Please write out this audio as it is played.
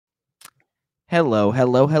Hello,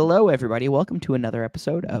 hello, hello, everybody. Welcome to another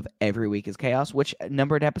episode of Every Week is Chaos. Which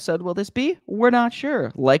numbered episode will this be? We're not sure.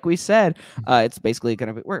 Like we said, it's basically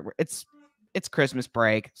going to be it's Christmas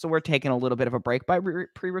break, so we're taking a little bit of a break by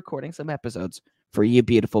pre-recording some episodes for you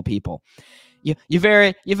beautiful people. You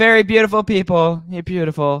very beautiful people. You're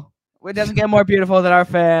beautiful. It doesn't get more beautiful than our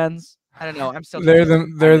fans. I don't know. I'm still They're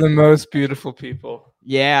the most beautiful people.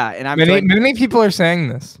 yeah, and I'm Many people are saying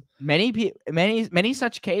this. many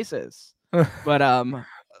such cases. But I'm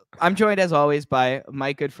joined as always by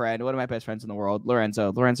my good friend, one of my best friends in the world,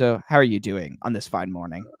 Lorenzo. Lorenzo, how are you doing on this fine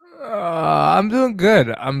morning? I'm doing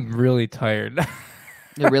good. I'm really tired.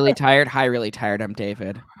 You're really tired? Hi, really tired. I'm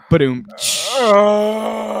David. Boom.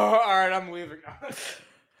 All right, I'm leaving.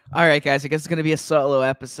 All right, guys. I guess it's gonna be a solo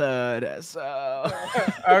episode. So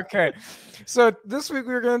Okay. So this week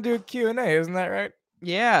we were gonna do a Q&A, isn't that right?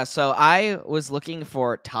 yeah. So I was looking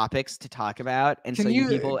for topics to talk about, and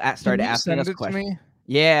people started asking us questions.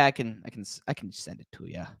 Yeah, I can send it to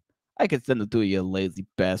you. I can send it to you, lazy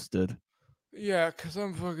bastard. Yeah, because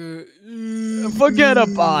I'm fucking... Forget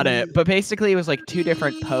about it. But basically, it was like two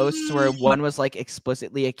different posts where one was like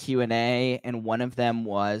explicitly a Q&A, and one of them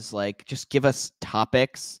was like, just give us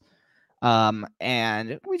topics.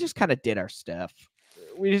 And we just kind of did our stuff.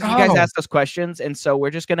 You guys asked us questions, and so we're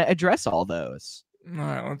just going to address all those. All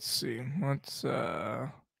right, let's see. So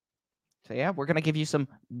yeah, we're going to give you some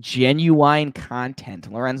genuine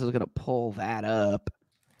content. Lorenzo's going to pull that up.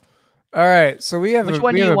 All right, so we have which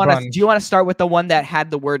one do you want to do? You want to start with the one that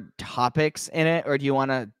had the word topics in it, or do you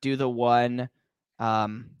want to do the one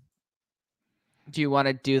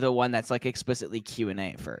that's like explicitly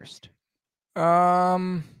Q&A first?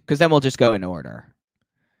 Because then we'll just go in order.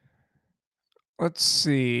 Let's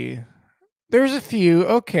see. There's a few.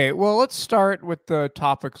 Okay, well, let's start with the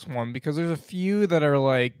topics one because there's a few that are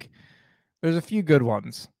like there's a few good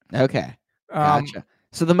ones. Okay. Gotcha.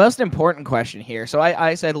 So the most important question here. So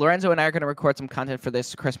I said Lorenzo and I are going to record some content for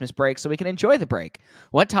this Christmas break so we can enjoy the break.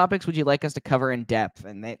 What topics would you like us to cover in depth?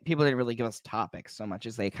 And people didn't really give us topics so much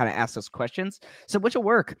as they kind of asked us questions. So which will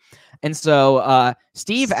work? And so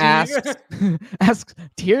Steve asked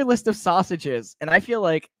tier list of sausages. And I feel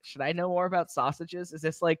like, should I know more about sausages? Is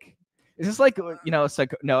this like,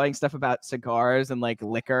 knowing stuff about cigars and like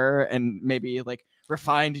liquor and maybe like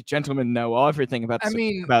refined gentlemen know everything about I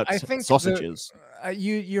think sausages.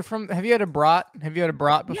 You're from have you had a brat? Have you had a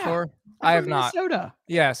brat before? Yeah, I have not. Minnesota.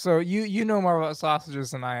 Yeah, so you know more about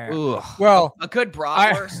sausages than I am. Ugh. Well, a good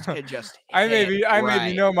bratwurst could just I maybe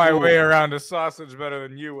know my way around a sausage better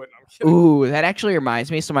than you would. I'm kidding. Ooh, that actually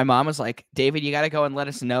reminds me. So my mom was like, David, you got to go and let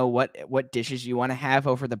us know what dishes you want to have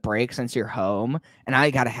over the break since you're home. And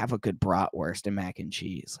I got to have a good bratwurst and mac and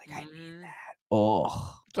cheese. Like, I need that.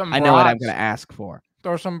 Oh, I know what I'm going to ask for.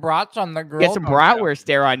 Throw some brats on the grill. Get some bratwurst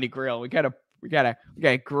there on the grill. We gotta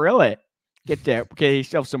grill it. Get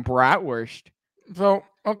yourself some bratwurst. So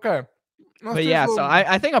okay. But yeah, so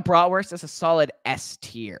I think a bratwurst is a solid S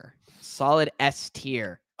tier. Solid S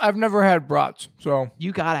tier. I've never had brats, so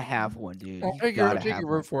you gotta have one, dude. I'll take your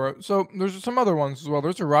word for it. So there's some other ones as well.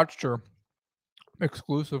 There's a Rochester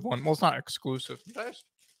exclusive one. Well, it's not exclusive.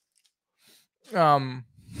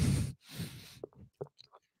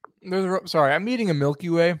 Sorry, I'm eating a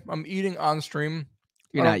Milky Way. I'm eating on stream.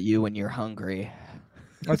 You're not you when you're hungry.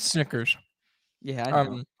 That's Snickers. Yeah, I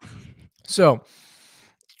know.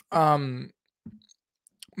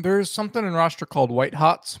 There's something in Rochester called White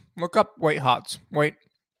Hots. Look up White Hots. Look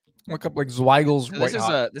up like Zweigel's White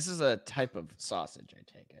Hot. This is a type of sausage, I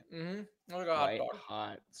take it. White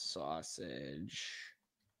hot sausage.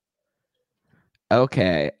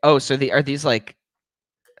 Okay. Oh, so are these like...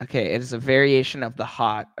 Okay, it is a variation of the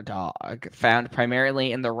hot dog found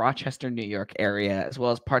primarily in the Rochester, New York area, as well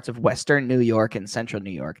as parts of Western New York and Central New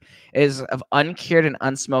York. It is of uncured and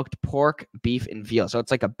unsmoked pork, beef, and veal. So it's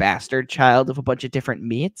like a bastard child of a bunch of different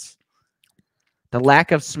meats. The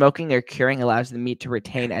lack of smoking or curing allows the meat to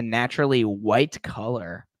retain a naturally white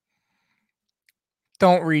color.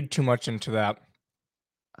 Don't read too much into that.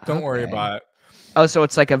 Don't worry about it. Oh, so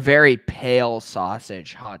it's like a very pale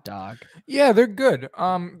sausage hot dog. Yeah, they're good.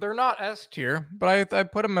 They're not S tier, but I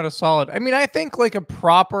put them at a solid. I mean, I think like a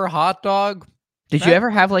proper hot dog. Did you ever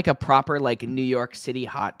have like a proper like New York City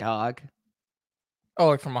hot dog? Oh,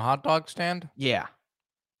 like from a hot dog stand? Yeah.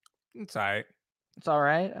 It's all right. It's all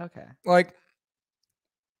right? Okay. Like,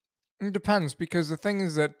 it depends, because the thing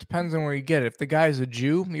is that depends on where you get it. If the guy's a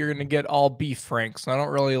Jew, you're going to get all beef franks. I don't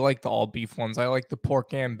really like the all beef ones. I like the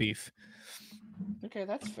pork and beef. Okay,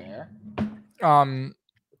 that's fair.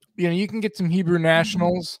 You can get some Hebrew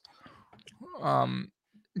Nationals.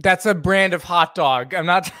 That's a brand of hot dog. I'm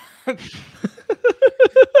not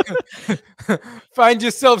Find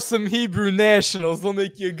yourself some Hebrew nationals. They'll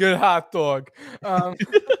make you a good hot dog.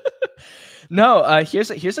 No, here's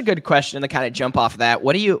a good question to kind of jump off of that.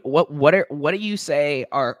 What do you say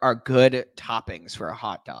are good toppings for a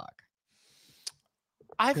hot dog?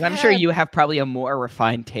 I'm sure you have probably a more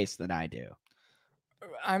refined taste than I do.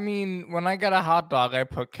 I mean, when I get a hot dog, I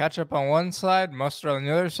put ketchup on one side, mustard on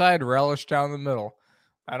the other side, relish down the middle.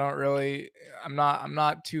 I'm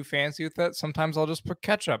not too fancy with it. Sometimes I'll just put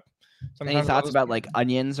ketchup. Any thoughts about like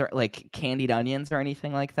onions or like candied onions or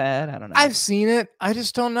anything like that? I don't know. I've seen it. I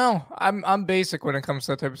just don't know. I'm basic when it comes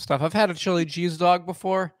to that type of stuff. I've had a chili cheese dog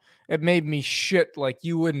before. It made me shit like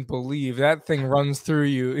you wouldn't believe. That thing runs through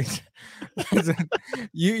you.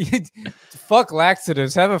 you fuck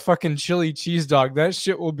laxatives. Have a fucking chili cheese dog. That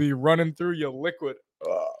shit will be running through you liquid.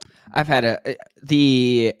 I've had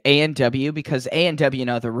the A&W, because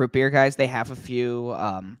A&W, the root beer guys, they have a few.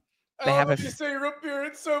 You say root beer,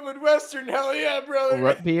 it's so Midwestern. Hell yeah, brother.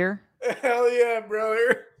 Root beer. Hell yeah,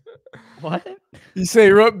 brother. What? You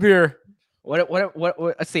say root beer.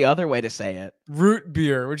 What's the other way to say it? Root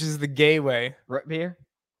beer, which is the gay way. Root beer?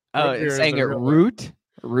 Oh, it's saying it root?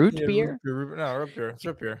 Root beer? No, root beer. It's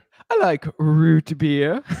root beer. I like root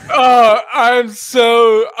beer. I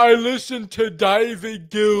listened to David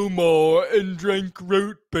Gilmour and drank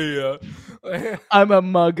root beer. I'm a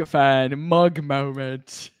Mug fan. Mug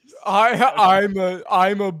moment. I'm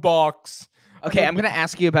a box. Okay, I'm gonna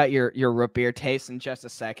ask you about your root beer taste in just a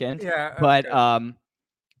second. Yeah. But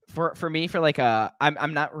for me, for like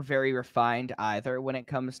I'm not very refined either when it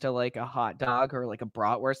comes to like a hot dog or like a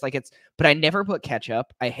bratwurst. But I never put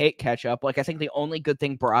ketchup. I hate ketchup. Like, I think the only good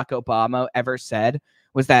thing Barack Obama ever said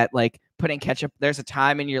was that, like, putting ketchup, there's a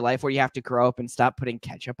time in your life where you have to grow up and stop putting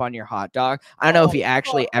ketchup on your hot dog. I don't know if he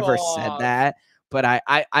actually ever said that, but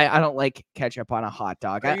I don't like ketchup on a hot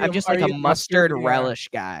dog. I'm just like a mustard relish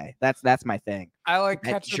guy. That's my thing. I like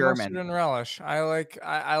ketchup, mustard, and relish. I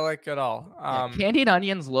like it all. Candied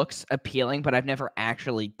onions looks appealing, but I've never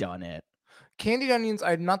actually done it. Candied onions,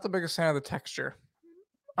 I'm not the biggest fan of the texture.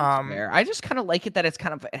 I just kind of like it that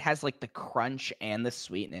it has like the crunch and the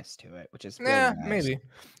sweetness to it, which is really nice. Maybe.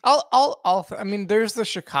 I mean, there's the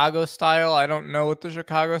Chicago style. I don't know what the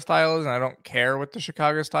Chicago style is, and I don't care what the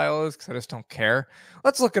Chicago style is because I just don't care.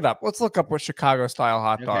 Let's look it up. Let's look up what Chicago style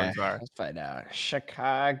hot dogs are. Let's find out.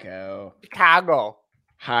 Chicago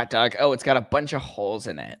hot dog. Oh, it's got a bunch of holes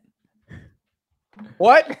in it.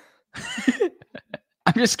 What?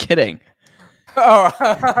 I'm just kidding.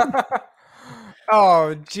 Oh.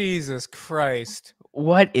 Oh, Jesus Christ.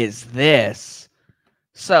 What is this?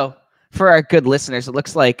 So, for our good listeners, it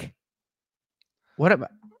looks like... What about...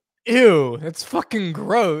 Ew, that's fucking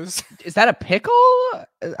gross. Is that a pickle?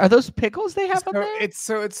 Are those pickles they have up there? It's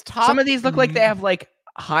topped... Some of these look like they have, like,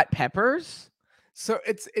 hot peppers. So,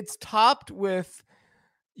 it's topped with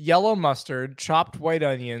yellow mustard, chopped white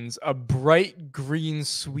onions, a bright green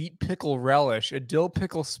sweet pickle relish, a dill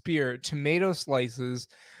pickle spear, tomato slices,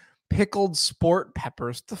 pickled sport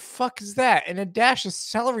peppers. The fuck is that? And a dash of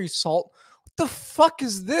celery salt. What the fuck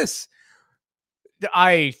is this?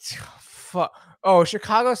 Oh,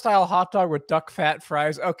 Chicago style hot dog with duck fat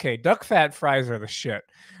fries. Okay, duck fat fries are the shit.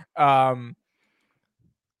 God,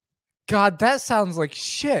 that sounds like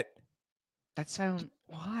shit.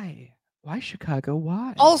 Why? Why Chicago?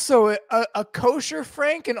 Why? Also, a kosher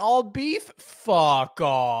Frank and all beef? Fuck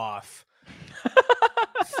off.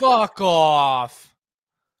 Fuck off.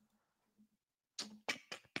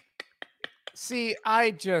 See,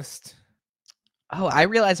 I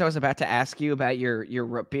realized I was about to ask you about your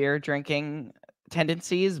root beer drinking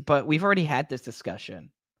tendencies, but we've already had this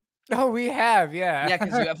discussion. Oh, we have, yeah. Yeah,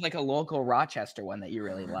 because you have like a local Rochester one that you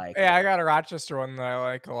really like. Yeah, I got a Rochester one that I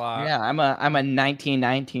like a lot. Yeah, I'm a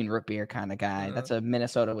 1919 root beer kind of guy. That's a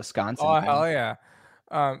Minnesota, Wisconsin. Oh, hell yeah.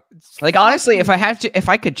 Like, honestly, if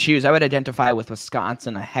I could choose, I would identify with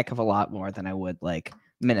Wisconsin a heck of a lot more than I would like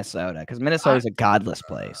Minnesota, because Minnesota is a godless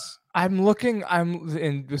place. I'm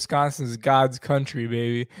in Wisconsin's God's country,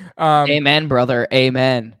 baby. Amen, brother.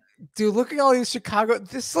 Amen. Dude, look at all these Chicago.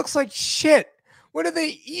 This looks like shit. What do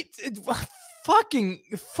they eat? Fuck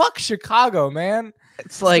Chicago, man.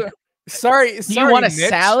 It's like, sorry. Do you want a Mitch?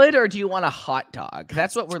 Salad or do you want a hot dog?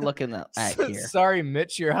 That's what we're looking at here. Sorry,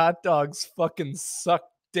 Mitch. Your hot dogs fucking suck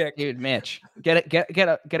dick, dude. Mitch, get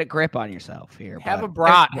a grip on yourself here. Have a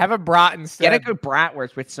brat. Have a brat instead. Get a good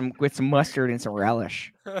bratwurst with some mustard and some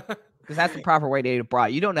relish, because that's the proper way to eat a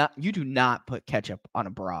brat. You do not put ketchup on a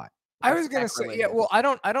brat. I was gonna say, yeah. Well, I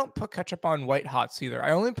don't put ketchup on white hots either.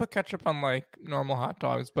 I only put ketchup on like normal hot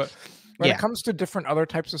dogs. But when it comes to different other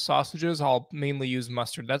types of sausages, I'll mainly use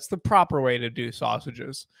mustard. That's the proper way to do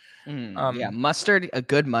sausages. Yeah, mustard. A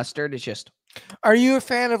good mustard is just Are you a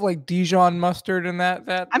fan of like Dijon mustard and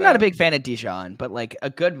that? I'm not a big fan of Dijon, but like a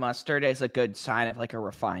good mustard is a good sign of like a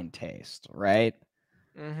refined taste, right?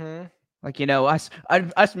 Mm-hmm. Like, you know, us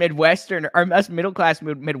Midwestern or us middle class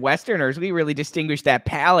Midwesterners, we really distinguish that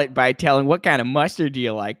palate by telling what kind of mustard do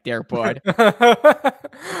you like, there, bud.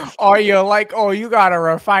 Oh, you got a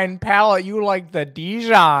refined palate. You like the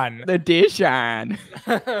Dijon. The Dijon.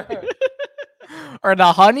 Or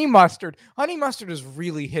the honey mustard. Honey mustard is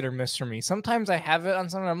really hit or miss for me. Sometimes I have it on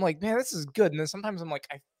something, I'm like, man, this is good. And then sometimes I'm like,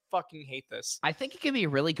 I fucking hate this. I think it can be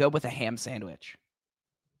really good with a ham sandwich.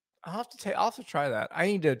 I'll have to try that. I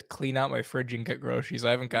need to clean out my fridge and get groceries.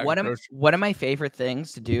 I haven't got groceries. One of my favorite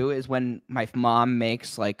things to do is when my mom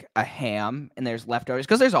makes like a ham and there's leftovers,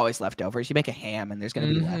 because there's always leftovers. You make a ham and there's gonna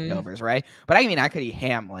be leftovers, right? But I mean, I could eat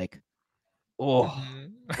ham like,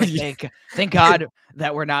 thank God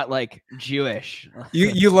that we're not like Jewish.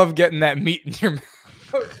 You love getting that meat in your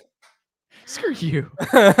mouth. Screw you.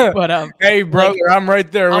 But hey brother, like, I'm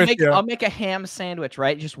right there with you. I'll make a ham sandwich,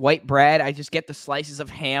 right? Just white bread. I just get the slices of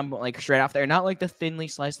ham like straight off there, not like the thinly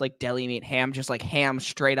sliced like deli meat ham, just like ham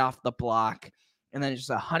straight off the block, and then just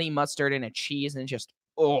a honey mustard and a cheese, and just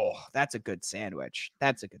that's a good sandwich.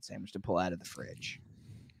 That's a good sandwich to pull out of the fridge.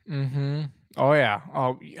 Oh yeah.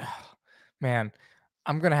 Oh yeah. Man,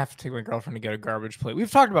 I'm gonna have to take my girlfriend to get a garbage plate.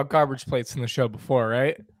 We've talked about garbage plates in the show before,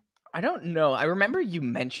 right? I don't know. I remember you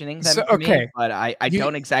mentioning them to me, but I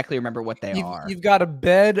don't exactly remember what they are. You've got a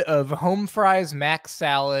bed of home fries, mac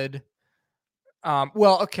salad.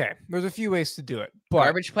 Well, okay. There's a few ways to do it. But,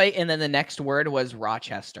 garbage plate, and then the next word was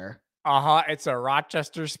Rochester. It's a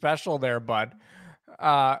Rochester special there, bud.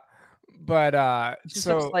 Just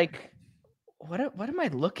looks like what am I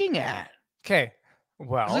looking at? Okay.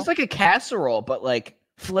 Well, it's like a casserole, but like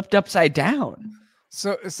flipped upside down.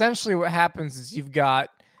 So essentially what happens is you've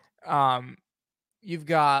got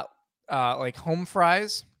like home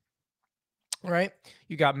fries, right?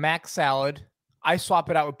 You got mac salad. I swap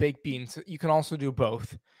it out with baked beans. You can also do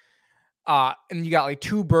both. And you got like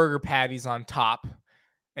 2 burger patties on top,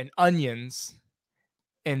 and onions,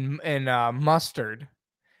 and mustard,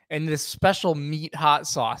 and this special meat hot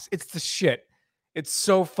sauce. It's the shit. It's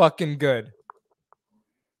so fucking good.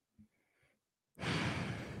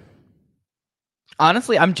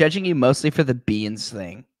 Honestly, I'm judging you mostly for the beans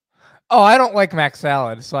thing. Oh, I don't like mac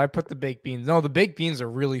salad, so I put the baked beans. No, the baked beans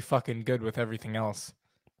are really fucking good with everything else.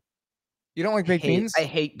 You don't like baked beans? I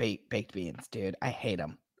hate baked beans, dude. I hate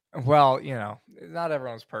them. Well, you know, not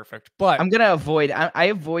everyone's perfect, but I'm gonna avoid. I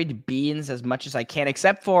avoid beans as much as I can,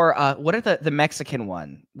 except for what are the Mexican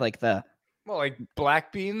one, like like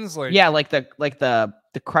black beans, like like the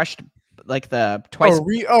crushed, like the twice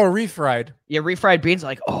refried. Yeah, refried beans.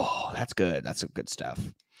 Like, that's good. That's some good stuff.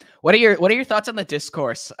 What are your thoughts on the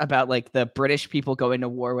discourse about like the British people going to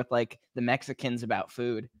war with like the Mexicans about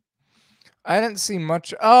food? I didn't see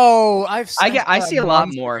much. Oh, I see a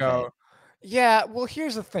lot more of it. Yeah, well,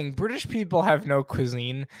 here's the thing: British people have no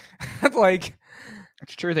cuisine. Like,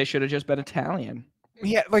 it's true. They should have just been Italian.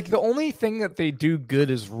 Yeah, like the only thing that they do good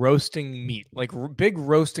is roasting meat, like big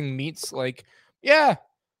roasting meats. Like, yeah,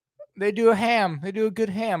 they do a ham. They do a good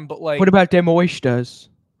ham, but like, what about them oysters?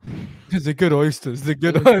 They're good oysters. They're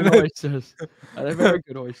good oysters. They're very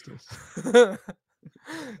good oysters.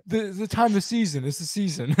 the time of season is the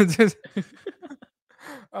season.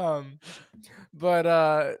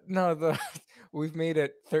 No, we've made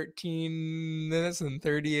it 13 minutes and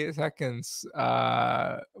 38 seconds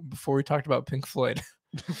before we talked about Pink Floyd.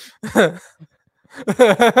 I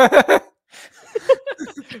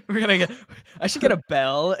should get a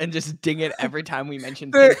bell and just ding it every time we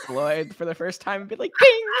mention Pink Floyd for the first time and be like,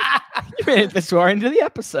 ding! You made it this far into the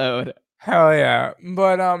episode. Hell yeah.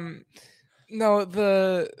 But no,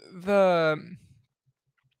 the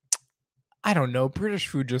I don't know, British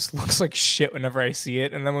food just looks like shit whenever I see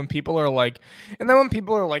it. And then when people are like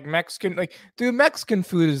Mexican, like, dude, Mexican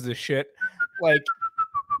food is the shit.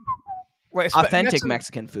 Like authentic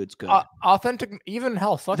Mexican food's good. Authentic, even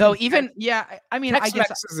hell, fucking. Though even I mean, I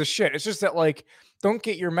guess is the shit. It's just that like, don't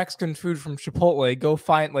get your Mexican food from Chipotle. Go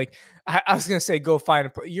find like I was gonna say go find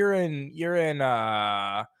you're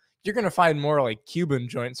gonna find more like Cuban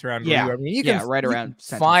joints around. Yeah, I mean, you can right around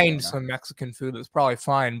find some Mexican food that's probably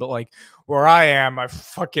fine, but like where I am, I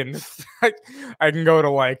fucking I can go to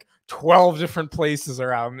like 12 different places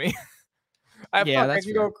around me. I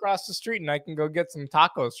can go across the street and I can go get some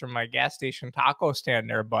tacos from my gas station taco stand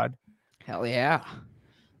there, bud. Hell yeah.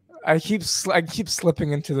 I keep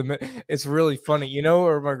slipping into the. It's really funny, you know,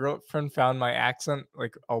 where my girlfriend found my accent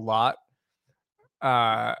like a lot.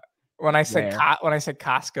 When I said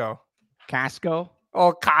Costco. Costco.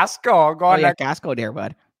 Oh, Costco. Go on. Yeah, Costco there,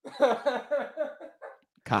 bud.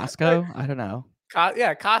 Costco. I don't know.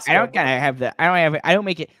 Yeah, Costco. I don't kind of have the. I don't have. I don't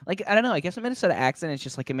make it like. I don't know. I guess a Minnesota accent is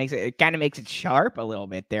just like it kind of makes it sharp a little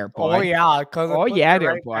bit there, boy. Oh yeah, because Oh yeah, there,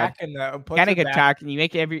 right boy. back in the Kind of good talking. You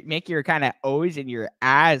make your kind of O's and your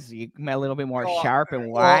I's you a little bit more sharp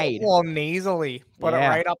and wide. Well, nasally. Put it Yeah.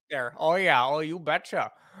 right up there. Oh yeah. Oh, you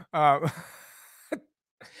betcha.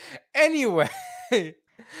 Anyway.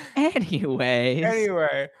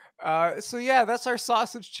 Anyways. So yeah, that's our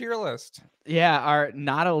sausage cheer list. Yeah, our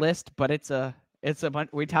not a list, but it's a bunch.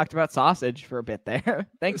 We talked about sausage for a bit there.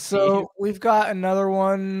 Thanks. So Steve. we've got another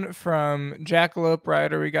one from Jackalope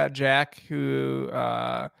Rider. We got Jack, who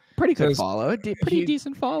pretty good says follow. Pretty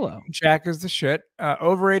decent follow. Jack is the shit.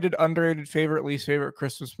 Overrated, underrated, favorite, least favorite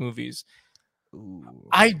Christmas movies. Ooh.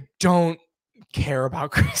 I don't care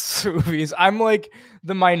about Christmas movies. I'm like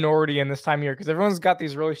the minority in this time of year because everyone's got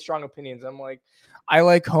these really strong opinions. I'm like, I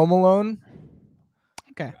like Home Alone.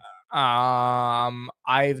 Okay.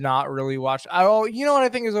 I've not really watched. Oh, you know what I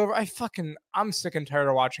think is over? I'm sick and tired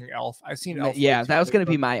of watching Elf. I've seen Elf. Yeah, that was gonna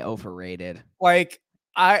be my overrated. Like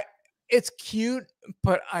it's cute,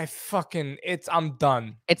 but I'm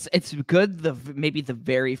done. It's good maybe the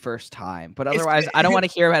very first time, but otherwise I don't want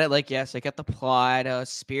to hear about it. Like, yes, I get the plot,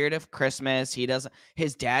 spirit of Christmas.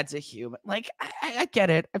 His dad's a human. Like, I get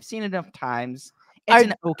it. I've seen it enough times. It's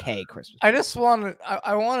an okay Christmas. I just want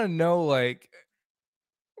to know, like,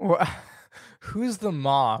 who's the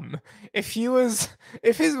mom? If was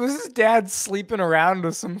his dad sleeping around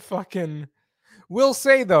with some fucking. We'll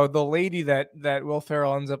say though, the lady that Will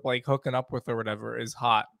Ferrell ends up like hooking up with or whatever is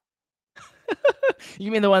hot.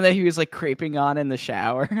 You mean the one that he was like creeping on in the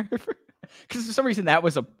shower? Because for some reason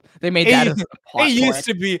they made that as a plot point.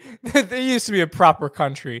 They used to be a proper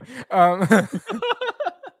country.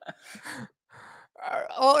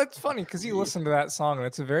 Oh, it's funny because you listen to that song and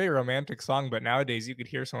it's a very romantic song, but nowadays you could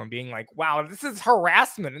hear someone being like, "Wow, this is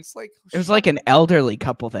harassment." It's like it was like an elderly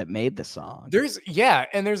couple that made the song. There's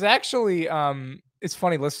actually it's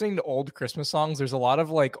funny listening to old Christmas songs. There's a lot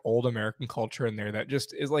of like old American culture in there that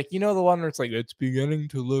just is like, you know, the one where it's like, it's beginning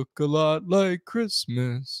to look a lot like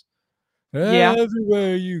Christmas. Yeah.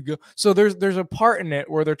 Everywhere you go. So there's a part in it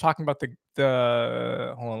where they're talking about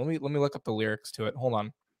the hold on, let me look up the lyrics to it. Hold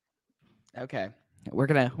on. Okay. We're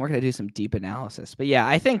gonna do some deep analysis. But yeah,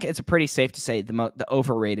 I think it's pretty safe to say the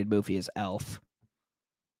overrated movie is Elf.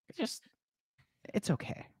 It's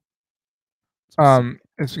okay.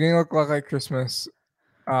 It's beginning to look like Christmas.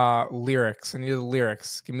 Lyrics. I need the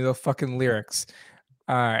lyrics. Give me the fucking lyrics.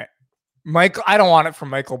 All right. Michael, I don't want it from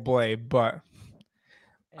Michael Blay, but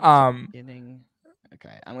beginning.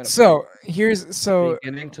 Okay, I'm gonna.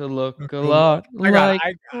 Beginning to look a lot like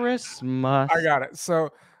Christmas. I got it.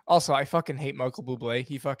 So also, I fucking hate Michael Bublé.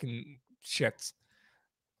 He fucking shits.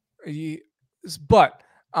 But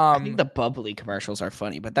I think the bubbly commercials are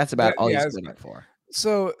funny, but that's about all he's good at for.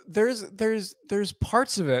 So there's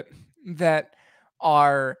parts of it that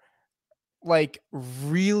are like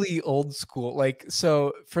really old school. Like,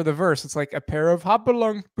 so for the verse, it's like a pair of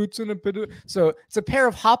hop-along boots and a bit of, so it's a pair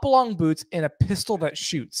of hop-along boots and a pistol that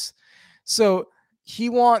shoots. So he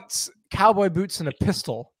wants cowboy boots and a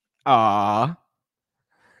pistol. Aww.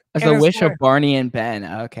 As a wish of Barney and Ben.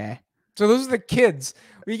 Okay. So those are the kids.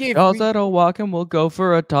 We gave that'll walk and we'll go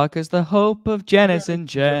for a talk is the hope of Janice and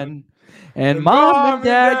Jen. And Mom and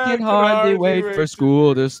Dad can hardly wait for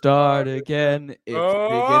school to start again. It's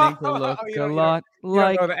beginning to look a lot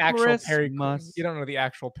like Christmas. You don't know the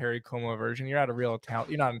actual Perry Como version. You're not a real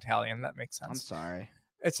Italian. You're not Italian. That makes sense. I'm sorry.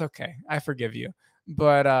 It's okay. I forgive you.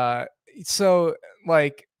 But so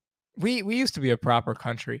like we used to be a proper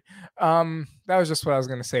country. That was just what I was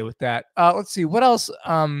gonna say with that. Let's see what else.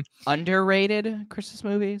 Underrated Christmas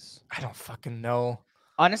movies. I don't fucking know.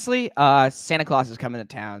 Honestly, Santa Claus is Coming to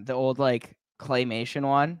Town, the old like claymation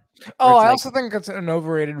one. Oh, I also think it's an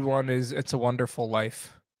overrated one. Is It's a Wonderful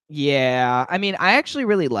Life. Yeah, I mean, I actually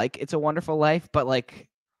really like It's a Wonderful Life, but like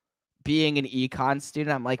being an econ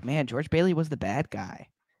student, I'm like, man, George Bailey was the bad guy.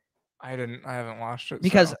 I haven't watched it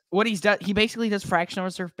because what he's done, he basically does fractional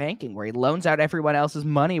reserve banking, where he loans out everyone else's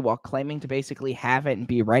money while claiming to basically have it and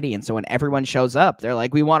be ready. And so when everyone shows up, they're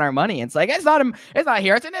like, "We want our money." And it's like, it's not him. It's not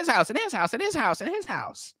here. It's in his house. In his house. In his house. In his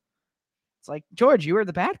house. It's like, George, you were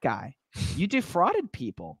the bad guy. You defrauded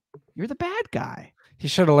people. You're the bad guy. He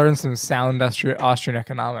should have learned some sound Austrian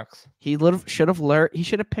economics. He should have learned. He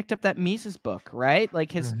should have picked up that Mises book, right?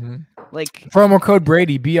 Like his like promo code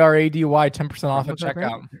Brady, BRADY, 10% off at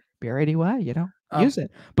checkout. BRADY, you know, use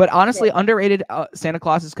it. But honestly, underrated. Santa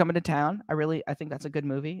Claus is Coming to Town. I think that's a good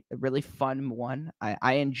movie. A really fun one.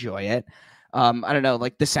 I enjoy it. I don't know,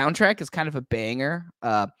 like the soundtrack is kind of a banger.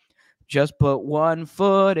 just put one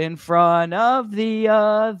foot in front of the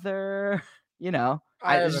other. You know,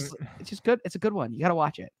 it's just good. It's a good one. You got to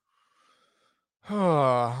watch it.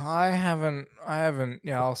 I haven't.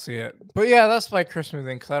 Yeah, I'll see it. But yeah, that's my Christmas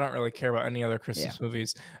thing because I don't really care about any other Christmas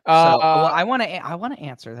movies. So well, I want to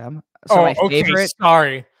answer them. So my favorite.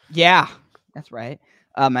 Sorry. Yeah, that's right.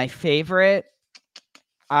 My favorite.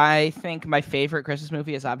 I think my favorite Christmas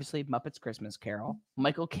movie is obviously Muppets Christmas Carol.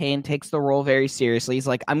 Michael Caine takes the role very seriously. He's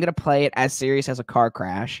like, I'm gonna play it as serious as a car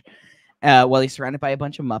crash. While he's surrounded by a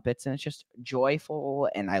bunch of Muppets, and it's just joyful,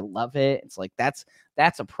 and I love it. It's like that's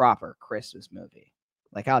a proper Christmas movie.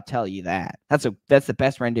 Like, I'll tell you that. That's the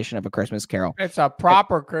best rendition of a Christmas Carol. It's a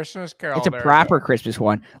proper Christmas Carol. It's a proper Christmas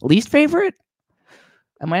one. Least favorite?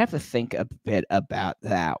 I might have to think a bit about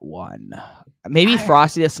that one. Maybe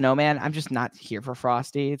Frosty the Snowman. I'm just not here for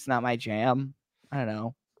Frosty. It's not my jam. I don't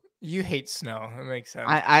know. You hate snow. That makes sense.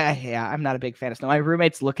 I'm not a big fan of snow. My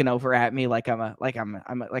roommate's looking over at me like I'm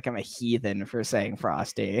a heathen for saying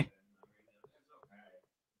Frosty.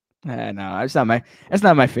 No, it's not my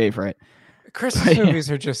favorite. Christmas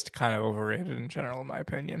movies are just kind of overrated in general, in my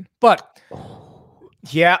opinion. But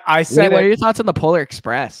yeah, I said. What are your thoughts on the Polar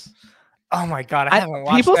Express? Oh my god, I haven't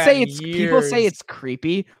watched people that say in it's years. People say it's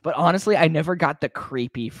creepy, but honestly, I never got the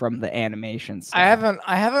creepy from the animation stuff.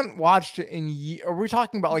 I haven't watched it in years. Are we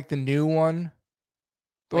talking about like the new one?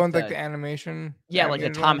 The one with like the animation? Yeah, like the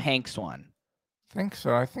Tom Hanks one. I think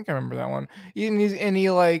so. I think I remember that one. He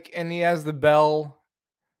has the bell,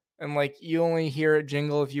 and like you only hear it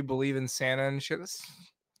jingle if you believe in Santa and shit.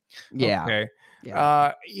 Yeah. Okay.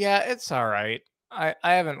 Yeah, it's all right. I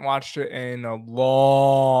haven't watched it in a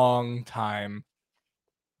long time.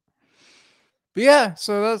 But yeah,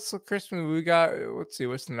 so that's the Christmas we got. Let's see,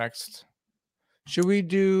 what's the next? Should we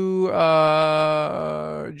do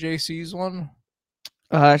JC's one?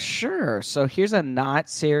 Sure. So here's a not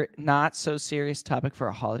so serious topic for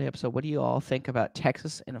a holiday episode. What do you all think about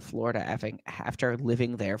Texas and Florida after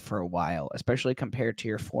living there for a while, especially compared to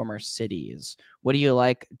your former cities? What do you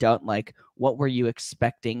like, don't like? What were you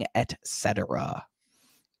expecting, etc.?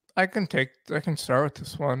 I can start with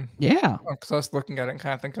this one. Yeah. Because I was looking at it and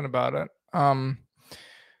kind of thinking about it.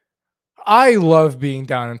 I love being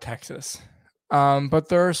down in Texas. But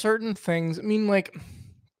there are certain things,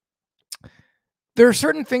 there are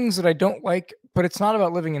certain things that I don't like, but it's not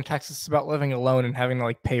about living in Texas. It's about living alone and having to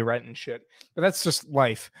like pay rent and shit. But that's just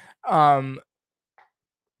life.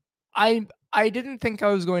 I didn't think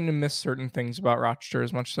I was going to miss certain things about Rochester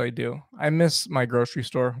as much as I do. I miss my grocery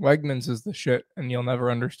store. Wegmans is the shit, and you'll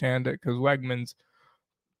never understand it because Wegmans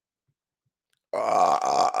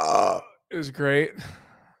is great.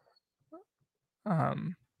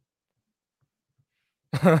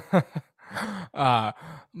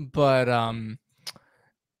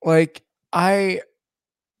 Like I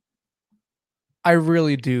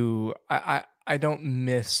really do. I don't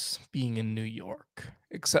miss being in New York,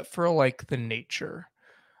 except for like the nature.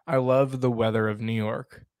 I love the weather of New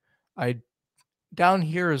York. Down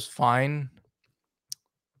here is fine,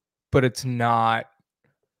 but it's not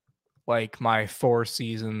like my four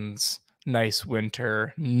seasons, nice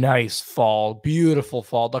winter, nice fall, beautiful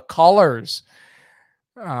fall, the colors.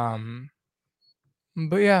 But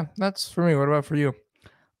yeah, that's for me. What about for you?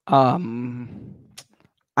 I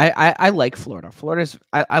like Florida.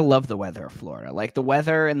 I love the weather of Florida. Like the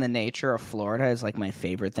weather and the nature of Florida is like my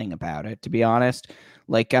favorite thing about it, to be honest.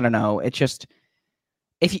 Like, I don't know, it's just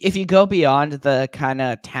if you go beyond the kind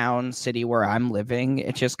of town city where I'm living,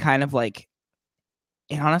 it's just kind of like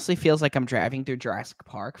it honestly feels like I'm driving through Jurassic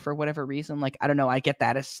Park for whatever reason. Like, I don't know, I get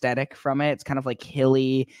that aesthetic from it. It's kind of like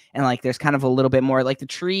hilly and like there's kind of a little bit more like the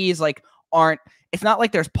trees like it's not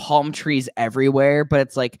like there's palm trees everywhere, but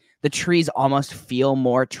it's like the trees almost feel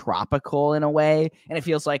more tropical in a way. And it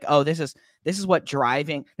feels like, oh, this is what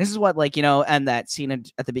like, you know, and that scene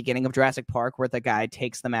at the beginning of Jurassic Park where the guy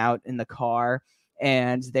takes them out in the car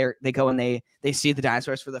and they go and they see the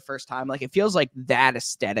dinosaurs for the first time. Like it feels like that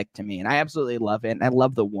aesthetic to me. And I absolutely love it. And I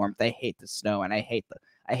love the warmth. I hate the snow and I hate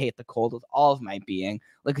the cold with all of my being.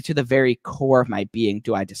 Like to the very core of my being,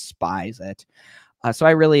 do I despise it? So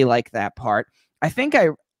I really like that part. I think I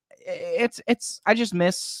just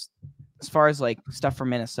miss, as far as like stuff from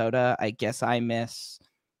Minnesota, I guess I miss,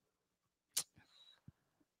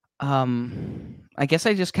 I guess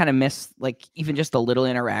I just kind of miss like even just the little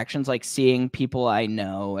interactions, like seeing people I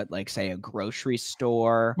know at like say a grocery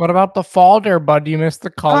store. What about the fall there, bud? Do you miss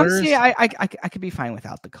the colors? Honestly, I could be fine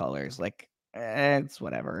without the colors. Like it's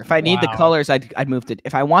whatever. If I need the colors, I'd move to.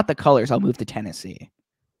 If I want the colors, I'll move to Tennessee.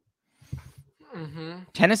 Mm-hmm.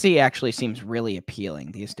 Tennessee actually seems really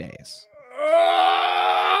appealing these days.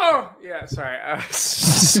 Oh, yeah, sorry. I was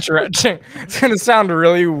stretching. It's going to sound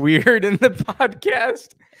really weird in the podcast.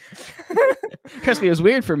 Trust me, it was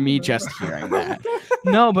weird for me just hearing that.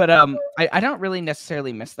 No, but I don't really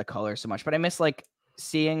necessarily miss the color so much, but I miss like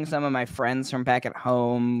seeing some of my friends from back at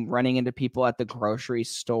home, running into people at the grocery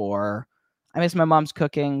store. I miss my mom's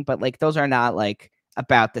cooking, but like those are not like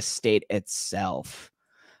about the state itself.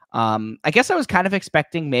 I guess I was kind of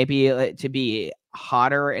expecting maybe to be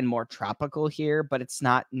hotter and more tropical here, but it's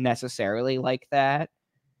not necessarily like that.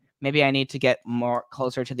 Maybe I need to get more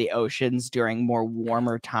closer to the oceans during more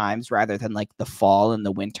warmer times rather than like the fall and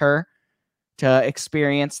the winter to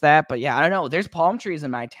experience that. But yeah, I don't know. There's palm trees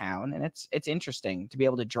in my town, and it's interesting to be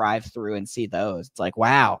able to drive through and see those. It's like,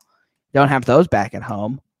 wow, don't have those back at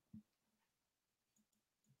home.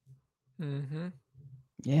 Mm-hmm.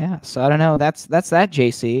 Yeah, so I don't know. That's that,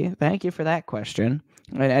 JC. Thank you for that question.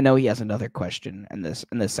 I know he has another question in this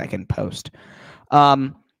second post.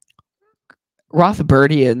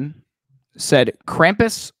 Rothbardian said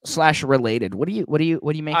Krampus / related. What do you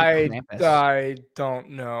make of Krampus? I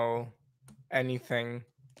don't know anything.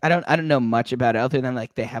 I don't know much about it other than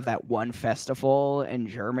like they have that one festival in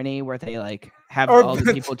Germany where they like have all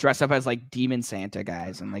the people dressed up as like demon Santa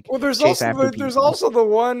guys and like there's also the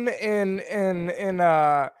one in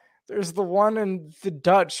there's the one in the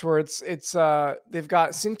Dutch where it's they've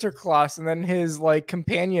got Sinterklaas and then his like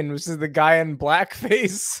companion, which is the guy in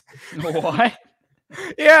blackface. What?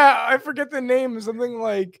 Yeah, I forget the name. Something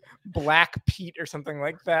like Black Pete or something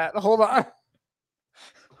like that. Hold on.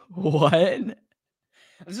 What?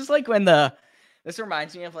 This is like when this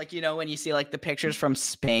reminds me of like, you know, when you see like the pictures from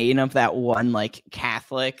Spain of that one like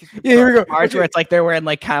Catholic here we go. March where it's like they're wearing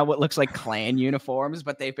like kind of what looks like Klan uniforms,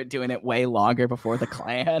 but they've been doing it way longer before the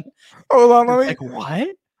Klan. Hold on, like what?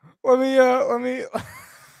 Let me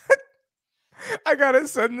I gotta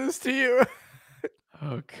send this to you.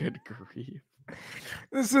 Oh, good grief.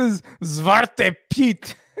 This is Zwarte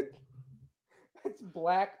Piet. It's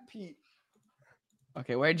Black Pete.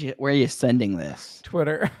 Okay, where are you sending this?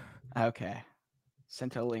 Twitter. Okay.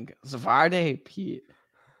 Sent a link. Zwarte Piet.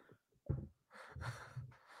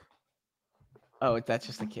 Oh, that's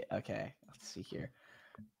just a kid. Okay, let's see here.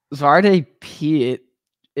 Zwarte Piet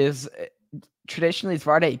is traditionally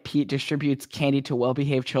Zwarte Piet distributes candy to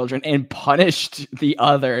well-behaved children and punished the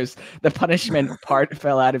others. The punishment part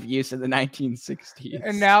fell out of use in the 1960s.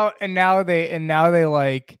 And now they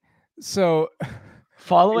like so.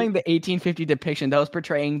 Following the 1850 depiction, those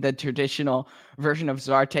portraying the traditional version of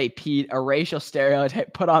Zwarte Piet, a racial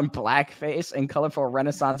stereotype, put on blackface and colorful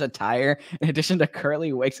Renaissance attire, in addition to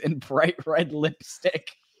curly wigs and bright red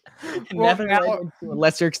lipstick. To a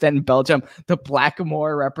lesser extent in Belgium, the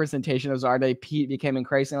Blackamoor representation of Zwarte Piet became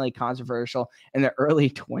increasingly controversial in the early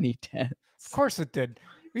 2010s. Of course it did.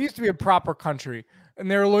 We used to be a proper country, and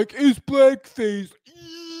they were like, "It's blackface."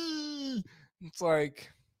 It's like...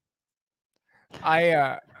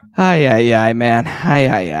 man.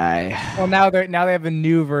 Well, now they have a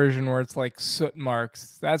new version where it's like soot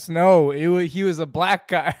marks. He was a black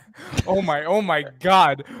guy. Oh my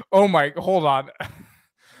god. Hold on.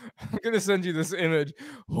 I'm gonna send you this image.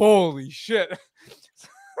 Holy shit.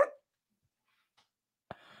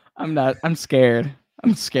 I'm scared.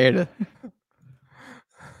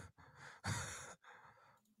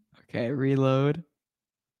 Okay, reload.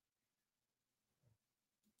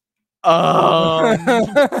 Oh,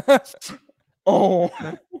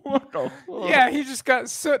 what the fuck? Yeah, he just got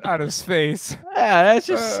soot on his face. Yeah, that's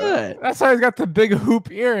just soot. That's why he's got the big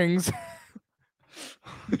hoop earrings.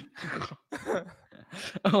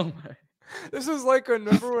 Oh my. This is like,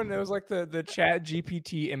 remember when it was like the Chat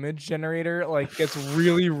GPT image generator like gets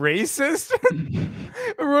really racist?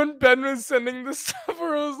 When Ben was sending the stuff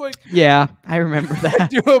where it was like, yeah, I remember that.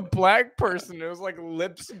 To a black person, it was like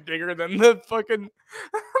lips bigger than the fucking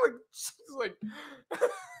like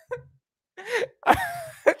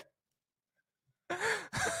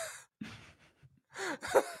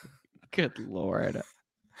Good Lord.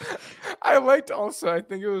 I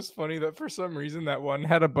think it was funny that for some reason that one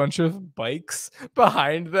had a bunch of bikes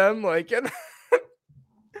behind them, like, and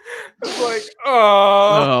it's like,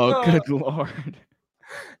 oh, good Lord.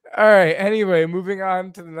 All right. Anyway, moving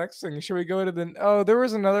on to the next thing. Should we go to there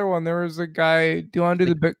was another one. There was a guy. Do you want to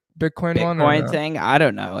do the Bitcoin one? Bitcoin thing? I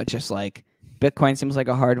don't know. It's just like Bitcoin seems like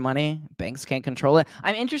a hard money. Banks can't control it.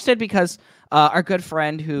 I'm interested because our good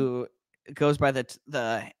friend who goes by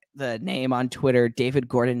the name on Twitter, David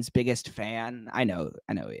Gordon's biggest fan. I know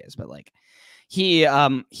he is, but like he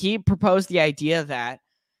proposed the idea that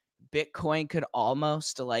Bitcoin could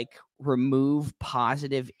almost like remove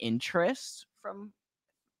positive interest from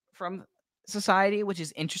society, which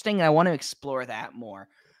is interesting. And I want to explore that more.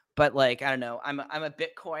 But like, I don't know. I'm a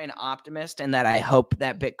Bitcoin optimist, and that I hope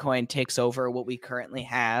that Bitcoin takes over what we currently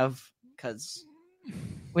have, because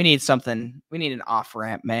we need something. We need an off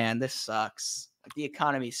ramp, man. This sucks. Like, the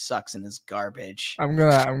economy sucks and is garbage. I'm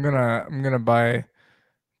gonna buy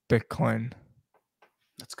Bitcoin.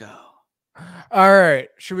 Let's go. All right.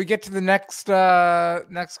 Should we get to the next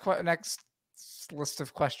list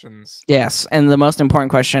of questions? Yes, and the most important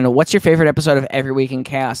question: what's your favorite episode of Every Week in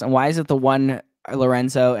Chaos, and why is it the one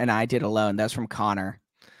Lorenzo and I did alone? That's from Connor.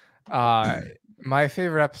 My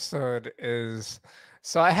favorite episode is,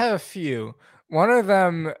 so I have a few. One of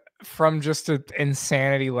them, from just an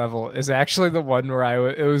insanity level, is actually the one where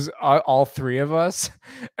it was all three of us,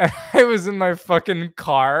 and I was in my fucking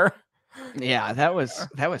car. Yeah, that was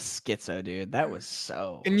schizo, dude. That was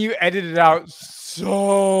so. And you edited out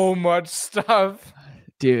so much stuff,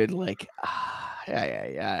 dude. Like,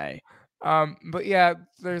 yeah. But yeah,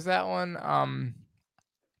 there's that one.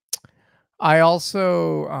 I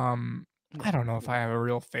also I don't know if I have a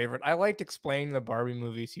real favorite. I liked explaining the Barbie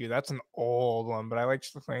movie to you. That's an old one, but I liked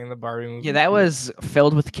explaining the Barbie movie. Yeah, that was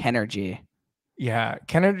filled with Kenergy. Yeah,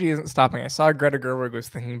 Kenergy isn't stopping. I saw Greta Gerwig was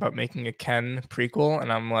thinking about making a Ken prequel,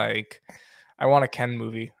 and I'm like, I want a Ken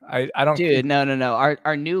movie. I don't. Dude, no.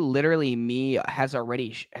 Our new Literally Me has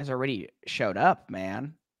already showed up,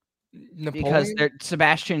 man. Napoleon? Because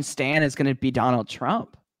Sebastian Stan is going to be Donald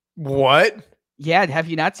Trump. What? Yeah, have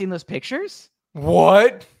you not seen those pictures?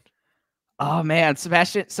 What? Oh man,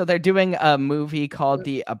 Sebastian. So they're doing a movie called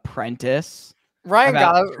The Apprentice.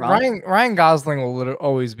 Ryan Gosling will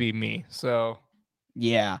always be me. So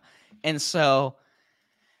yeah, and so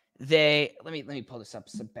let me pull this up.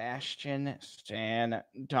 Sebastian Stan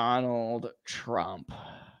Donald Trump.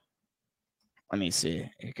 Let me see.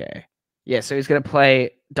 Okay, yeah. So he's gonna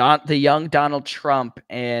play the young Donald Trump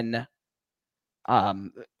in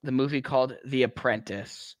the movie called The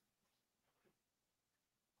Apprentice.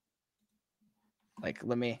 Like,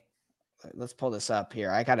 let's pull this up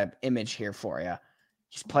here. I got an image here for you.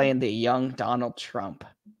 He's playing the young Donald Trump.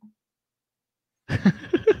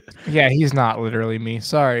 Yeah, he's not literally me.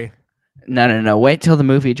 Sorry. No. Wait till the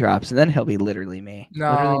movie drops, and then he'll be literally me.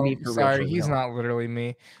 No, literally me sorry, he's not literally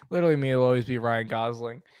me. Literally me will always be Ryan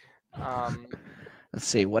Gosling. Let's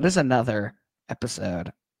see. What is another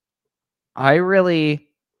episode? I really.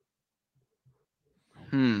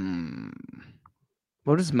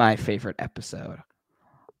 What is my favorite episode?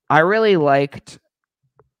 I really liked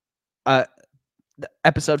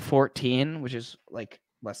episode 14, which is like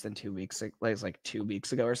less than 2 weeks, like 2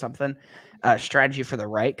 weeks ago or something. Strategy for the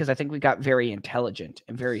Right, because I think we got very intelligent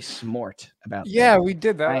and very smart about. Yeah, we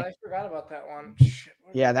did that. I forgot about that one. Shit,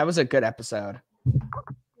 yeah, that was a good episode.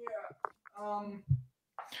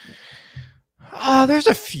 Yeah. There's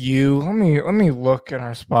a few. Let me look at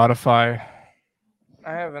our Spotify.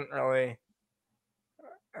 I haven't really.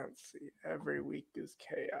 Let's see. Every Week is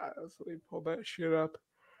Chaos. Let me pull that shit up.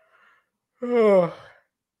 Oh.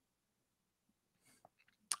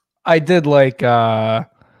 I did like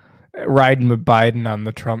riding with Biden on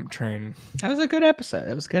the Trump train. That was a good episode.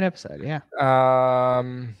 It was a good episode. Yeah.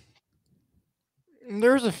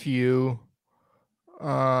 There's a few.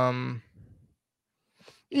 Yeah,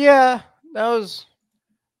 that was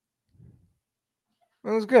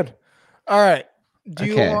good. All right. Let's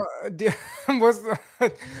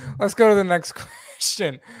go to the next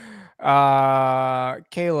question.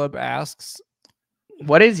 Caleb asks,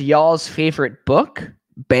 what is y'all's favorite book,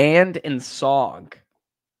 band, and song?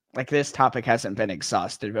 Like, this topic hasn't been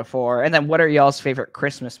exhausted before. And then what are y'all's favorite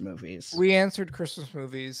Christmas movies? We answered Christmas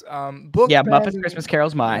movies. Book, yeah, Muppets Christmas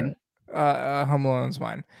Carol's mine. Home Alone's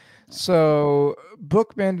mine. So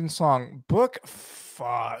book, band, and song. Book,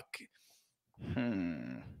 fuck.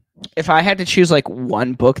 If I had to choose like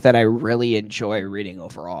one book that I really enjoy reading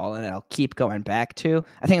overall and I'll keep going back to,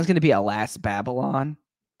 I think it's going to be Alas Babylon.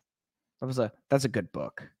 That's a good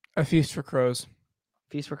book. A Feast for Crows.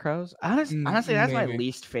 Feast for Crows? Honestly, that's my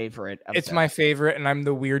least favorite. It's my favorite, and I'm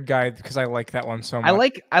the weird guy because I like that one so much.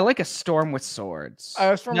 I like A Storm with Swords.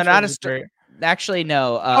 Not a Storm. Actually,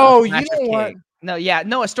 no. You know what? No, yeah,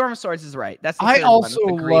 no. A Storm of Swords is right. That's. I also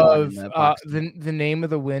love the Name of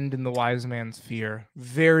the Wind and the Wise Man's Fear.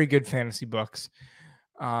 Very good fantasy books.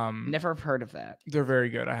 Never heard of that. They're very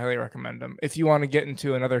good. I highly recommend them. If you want to get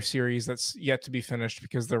into another series that's yet to be finished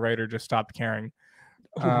because the writer just stopped caring.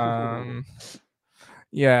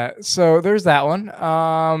 Yeah, so there's that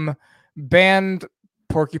one. Band,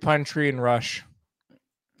 Porcupine Tree, and Rush.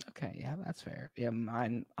 Okay, yeah, that's fair. Yeah,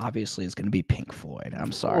 mine obviously is going to be Pink Floyd.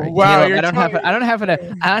 I'm sorry. Wow, Caleb, I don't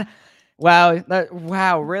have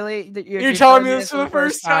Wow, really? You're telling me this for the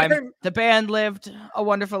first time? The band lived a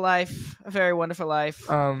wonderful life, a very wonderful life.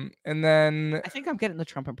 And then I think I'm getting the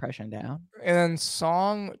Trump impression down. And then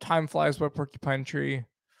song "Time Flies" by Porcupine Tree.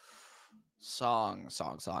 Song.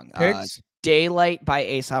 Pigs? Daylight by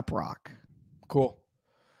Aesop Rock. Cool.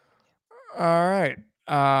 All right.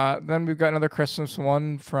 Then we've got another Christmas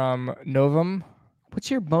one from Novum.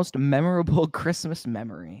 What's your most memorable Christmas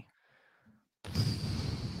memory?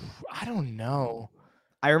 I don't know.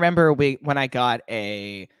 I remember we got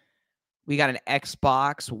an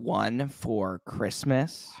Xbox One for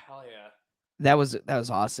Christmas. Hell yeah. That was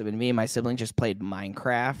awesome. And me and my sibling just played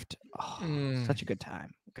Minecraft. Oh, such a good time.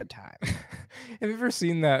 Good time. Have you ever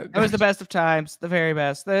seen that? It was the best of times, the very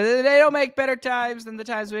best. They don't make better times than the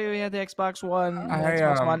times we had the Xbox One.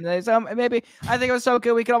 Xbox One. Maybe I think it was so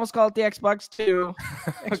good we could almost call it the Xbox 2.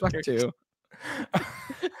 Xbox 2.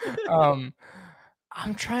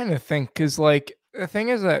 I'm trying to think because, like, the thing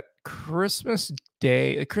is that Christmas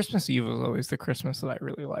Eve was always the Christmas that I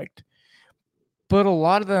really liked, but a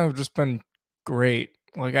lot of them have just been great.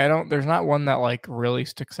 Like, there's not one that like really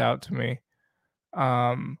sticks out to me.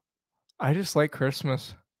 I just like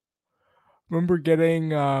Christmas. Remember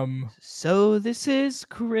getting So this is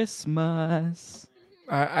Christmas.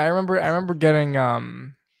 I remember getting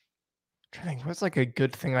I'm trying to think what's like a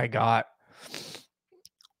good thing I got.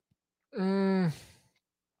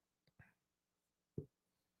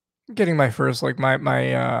 Getting my first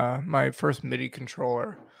my first MIDI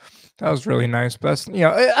controller. That was really nice. But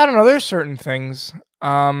I don't know. There's certain things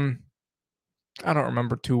I don't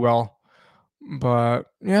remember too well, but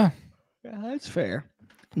yeah, that's fair.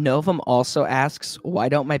 Novum also asks, "Why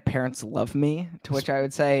don't my parents love me?" To which I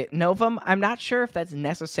would say, Novum, I'm not sure if that's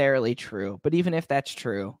necessarily true, but even if that's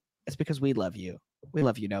true, it's because we love you. We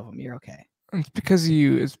love you, Novum. You're okay. It's because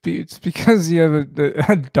because you have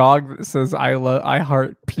a dog that says I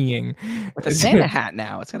heart peeing with a Santa hat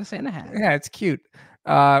now. It's got a Santa hat. Yeah, it's cute.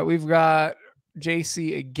 We've got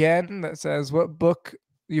JC again that says, "What book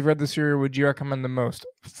you've read this year would you recommend the most?"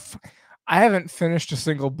 I haven't finished a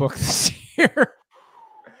single book this year.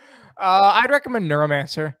 I'd recommend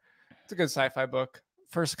Neuromancer. It's a good sci-fi book.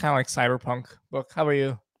 First kind of like cyberpunk book. How about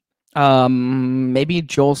you? Maybe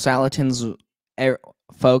Joel Salatin's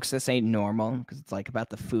Folks This Ain't Normal, because it's like about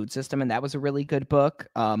the food system, and that was a really good book.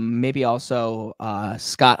 Maybe also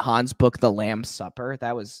Scott Hahn's book The Lamb's Supper.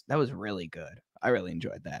 That was really good. I really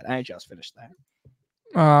enjoyed that. I just finished that.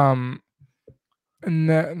 And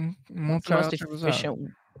then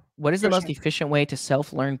what is the most efficient way to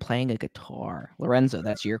self-learn playing a guitar? Lorenzo,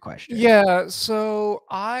 that's your question. Yeah, so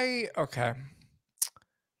okay.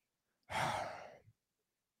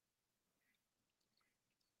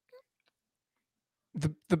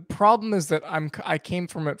 The problem is that I came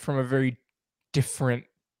from it from a very different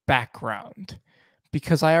background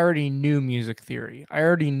because I already knew music theory. I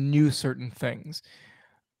already knew certain things.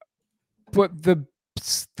 But the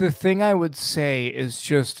thing I would say is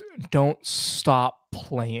just don't stop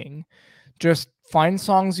playing. Just find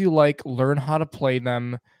songs you like, learn how to play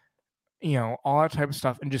them, all that type of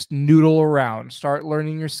stuff, and just noodle around. Start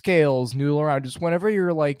learning your scales, noodle around. Just whenever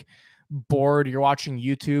you're like bored, you're watching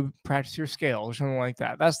YouTube, practice your scales or something like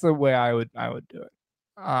that. That's the way I would do it.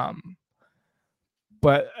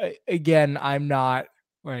 But again, I'm not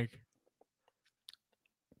like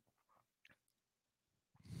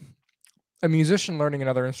a musician learning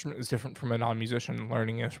another instrument is different from a non-musician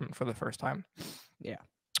learning an instrument for the first time. Yeah.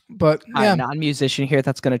 But yeah, non-musician here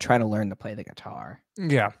that's going to try to learn to play the guitar.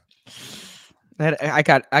 Yeah. I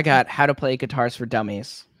got How to Play Guitars for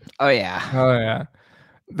Dummies. Oh yeah.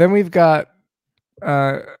 Then we've got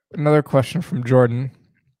another question from Jordan,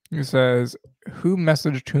 who says, "Who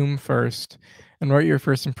messaged whom first, and what are your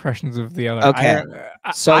first impressions of the other?" Okay.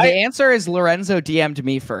 The answer is Lorenzo DM'd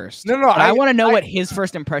me first. No. I want to know what his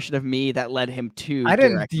first impression of me that led him to. I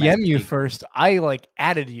didn't DM you first. I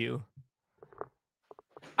added you.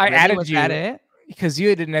 I added you because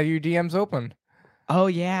you didn't have your DMs open. Oh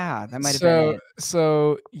yeah, that might have been it.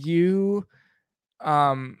 So you,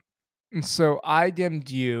 so I DM'd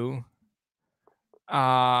you.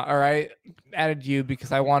 Or I added you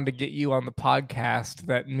because I wanted to get you on the podcast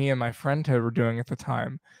that me and my friend Ted were doing at the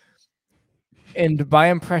time. And my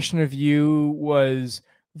impression of you was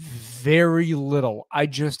very little. I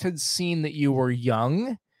just had seen that you were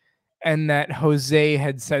young and that Jose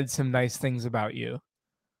had said some nice things about you.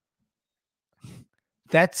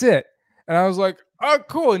 That's it. And I was like, oh,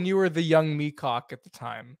 cool. And you were the young Meacock at the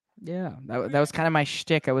time. Yeah, that was kind of my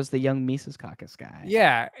shtick. I was the young Mises Caucus guy.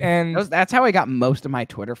 Yeah, and that's how I got most of my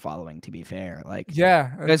Twitter following, to be fair.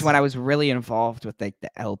 Yeah. Because when I was really involved with the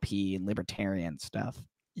LP and libertarian stuff.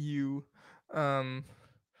 You Ugh.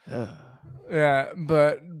 Yeah,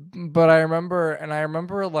 but I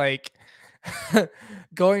remember like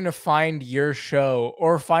going to find your show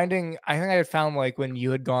or finding. I think I had found like when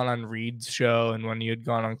you had gone on Reed's show and when you had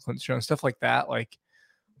gone on Clint's show and stuff like that. Like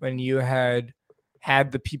when you had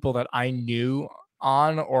the people that I knew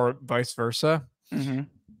on or vice versa. Mm-hmm.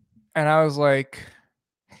 And I was like,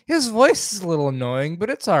 his voice is a little annoying, but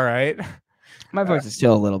it's all right. My voice is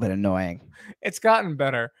still a little bit annoying. It's gotten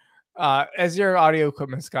better. As your audio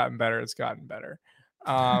equipment's gotten better, it's gotten better.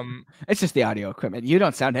 It's just the audio equipment. You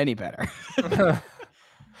don't sound any better.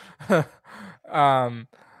 But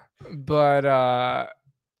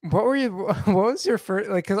what were you? What was your first?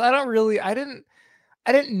 Like, because I didn't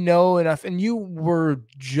know enough, and you were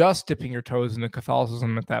just dipping your toes into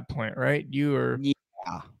Catholicism at that point, right? You were,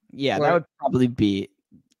 yeah, like, that would probably be.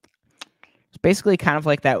 It's basically kind of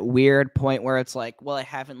like that weird point where it's like, well, I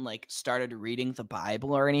haven't like started reading the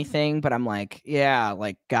Bible or anything, but I'm like, yeah,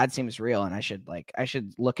 like God seems real, and I should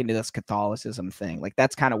look into this Catholicism thing. Like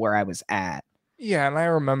that's kind of where I was at. yeah, and I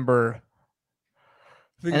remember.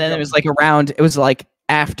 And then it was like it was like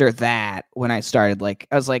after that when I started, like,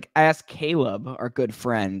 I was like, I asked Caleb, our good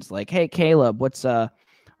friend, like, hey, Caleb,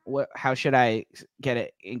 how should I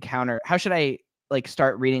how should I like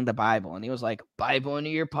start reading the Bible? And he was like, Bible into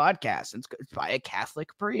your podcast. It's by a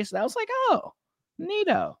Catholic priest. And I was like, oh,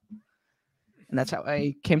 neato. And that's how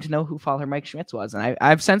I came to know who Father Mike Schmitz was. And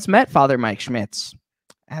I've since met Father Mike Schmitz.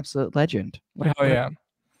 Absolute legend. Oh, yeah.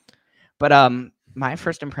 But my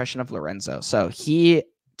first impression of Lorenzo. So he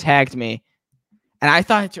tagged me, and I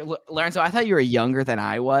thought, Lorenzo, I thought you were younger than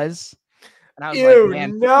I was. And I was like,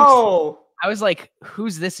 man, no. I was like,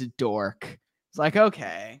 who's this dork? It's like,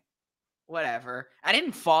 okay, whatever. I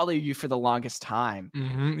didn't follow you for the longest time.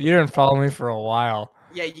 Mm-hmm. You didn't follow me for a while.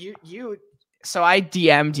 Yeah, you. So I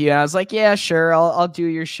DM'd you, and I was like, yeah, sure, I'll do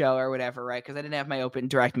your show or whatever, right? Because I didn't have my open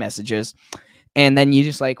direct messages. And then you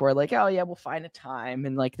just like were like, oh yeah, we'll find a time,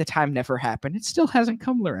 and like the time never happened. It still hasn't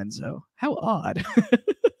come, Lorenzo. How odd.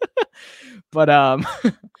 But and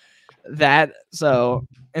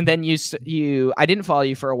then I didn't follow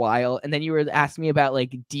you for a while, and then you were asking me about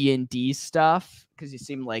like D&D stuff because you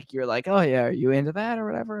seemed like you're like, oh yeah, are you into that or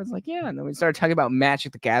whatever? I was like, yeah. And then we started talking about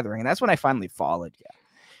Magic the Gathering, and that's when I finally followed you.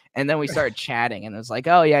 And then we started chatting, and it was like,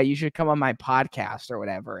 oh yeah, you should come on my podcast or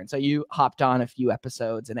whatever. And so you hopped on a few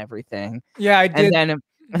episodes and everything. Yeah, I did. And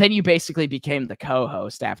then you basically became the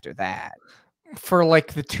co-host after that. For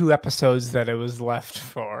like the 2 episodes that it was left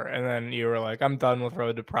for, and then you were like, I'm done with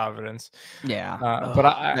Road to Providence. Yeah.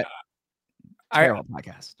 But terrible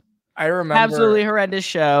podcast. I remember absolutely horrendous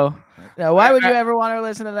show. Now, why would you ever want to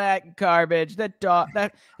listen to that garbage? That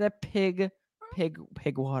pig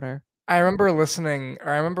water. I remember listening,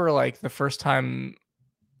 or I remember like the first time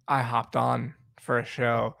I hopped on for a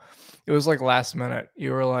show, it was like last minute.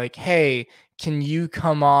 You were like, hey, can you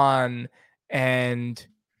come on and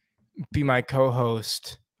be my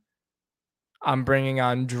co-host? I'm bringing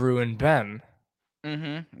on Drew and Ben.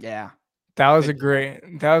 Mm-hmm. Yeah. That was a great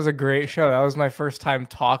show. That was my first time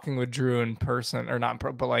talking with Drew in person, or not,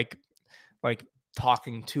 but like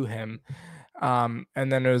talking to him. And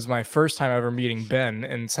then it was my first time ever meeting Ben,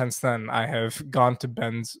 and since then I have gone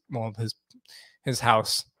to his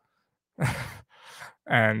house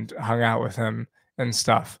and hung out with him and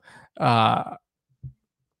stuff. But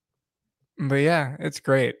yeah, it's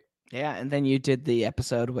great. Yeah, and then you did the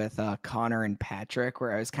episode with Connor and Patrick,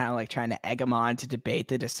 where I was kind of like trying to egg them on to debate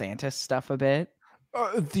the DeSantis stuff a bit.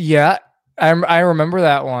 Yeah, I remember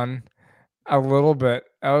that one a little bit.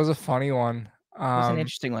 That was a funny one. It was an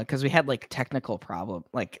interesting one because we had like technical problem.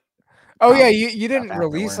 Like, oh yeah, you didn't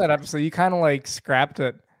release that episode. You kind of like scrapped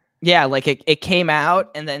it. Yeah, like it came out,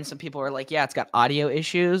 and then some people were like, "Yeah, it's got audio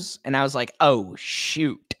issues," and I was like, "Oh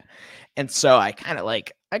shoot!" And so I kind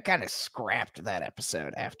of scrapped that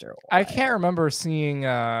episode after a while. I can't remember seeing.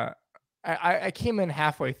 I came in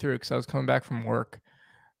halfway through because I was coming back from work.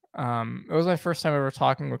 It was my first time ever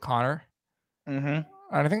talking with Connor. Mm-hmm. And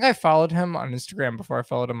I think I followed him on Instagram before I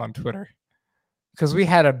followed him on Twitter. Because we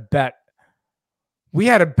had a bet. We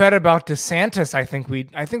had a bet about DeSantis. I think we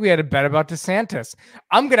had a bet about DeSantis.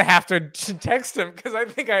 I'm gonna have to text him because I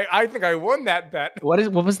think I won that bet.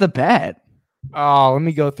 What was the bet? Oh, let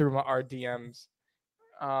me go through our DMs.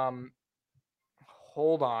 Hold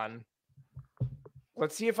on.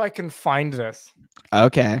 Let's see if I can find this.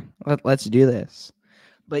 Okay, let's do this.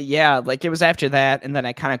 But yeah, like it was after that, and then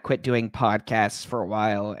I kind of quit doing podcasts for a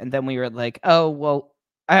while, and then we were like, oh well.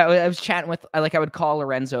 I was chatting with, I would call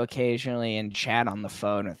Lorenzo occasionally and chat on the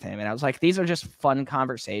phone with him. And I was like, these are just fun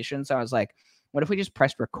conversations. So I was like, what if we just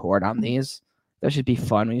press record on these? That should be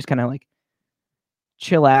fun. We just kind of like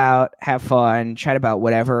chill out, have fun, chat about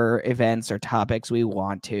whatever events or topics we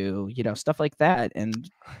want to, stuff like that. And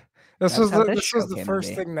this was show the came to first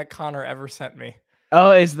be. thing that Connor ever sent me.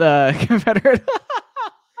 Oh, is the Confederate?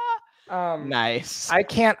 Nice. I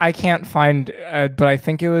can't find, but I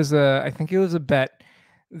think it was a bet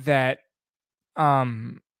that,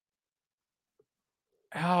 oh,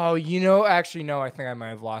 actually, no, I think I might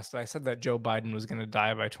have lost it. I said that Joe Biden was going to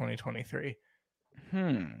die by 2023.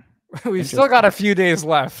 We've still got a few days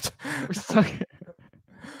left.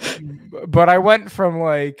 But I went from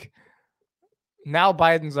like, now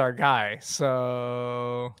Biden's our guy.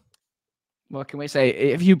 So what can we say?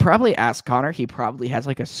 If you probably ask Connor, he probably has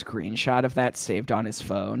like a screenshot of that saved on his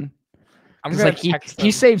phone. I'm gonna he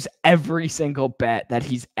saves every single bet that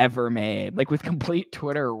he's ever made, like with complete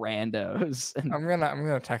Twitter randos. I'm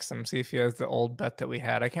gonna text him, see if he has the old bet that we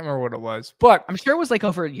had. I can't remember what it was, but I'm sure it was like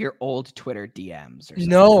over your old Twitter DMs or something.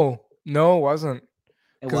 No, it wasn't.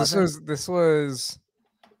 This was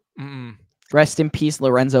Rest in peace,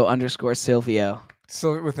 Lorenzo _Silvio.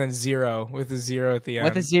 So with a zero at the end.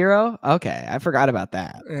 With a zero? Okay, I forgot about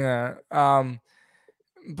that. Yeah.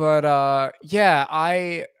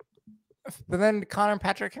 But then Connor and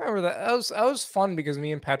Patrick, I can't remember that was fun because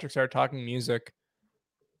me and Patrick started talking music.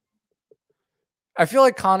 I feel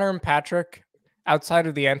like Connor and Patrick, outside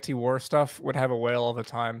of the anti-war stuff, would have a whale of a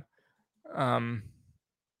time. But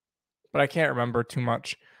I can't remember too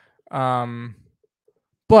much.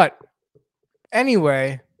 But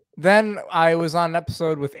anyway, then I was on an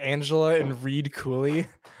episode with Angela and Reed Cooley.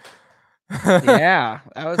 Yeah,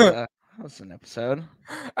 that was an episode.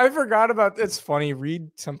 I forgot about. It's funny.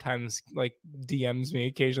 Reed sometimes like DMs me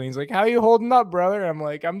occasionally. He's like, "How you holding up, brother?" I'm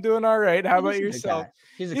like, "I'm doing all right. How about yourself?"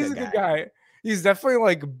 He's a good guy. He's definitely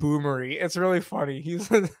like boomery. It's really funny. He's,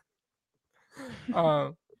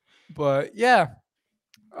 but yeah,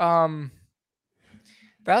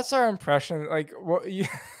 that's our impression. Like, what?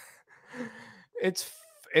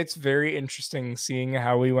 It's very interesting seeing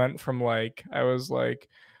how we went from like, I was like,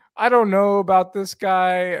 I don't know about this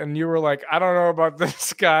guy, and you were like, I don't know about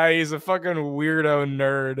this guy. He's a fucking weirdo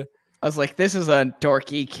nerd. I was like, this is a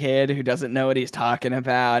dorky kid who doesn't know what he's talking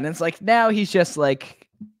about. And it's like, now he's just like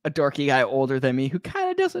a dorky guy older than me who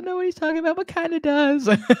kind of doesn't know what he's talking about, but kind of does.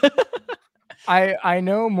 I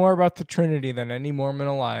know more about the Trinity than any Mormon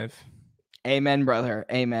alive. Amen, brother.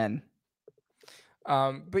 Amen.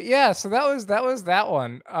 But yeah, so that was that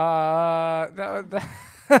one.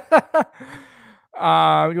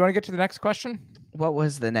 You want to get to the next question? What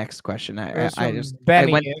was the next question? I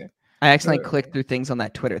accidentally clicked through things on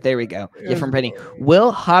that Twitter. There we go. Yeah, from Benny.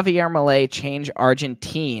 Will Javier Milei change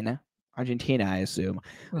Argentina, I assume,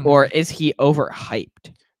 or is he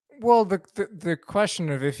overhyped? Well, the question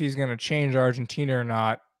of if he's going to change Argentina or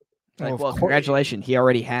not. Well, congratulations, he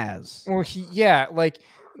already has. Well,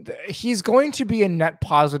 he's going to be a net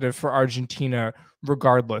positive for Argentina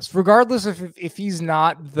regardless if he's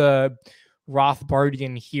not the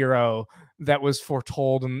Rothbardian hero that was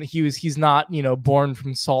foretold, and he's not, born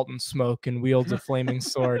from salt and smoke and wields a flaming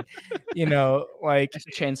sword, like it's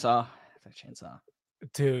a chainsaw.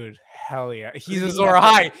 Dude, hell yeah. He's a Zora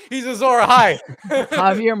High.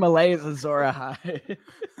 Javier Milei is a Zora High.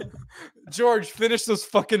 George, finish those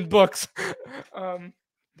fucking books.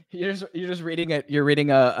 You're just reading it. You're reading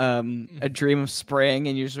a Dream of Spring,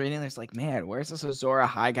 and you're just reading. It's like, man, where's this Azora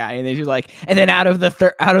High guy? And then you're like, and then out of the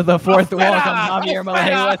fourth wall comes Javier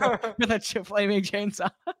Milei with a flaming chainsaw.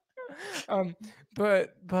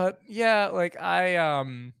 But yeah, like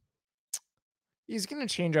he's gonna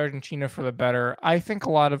change Argentina for the better. I think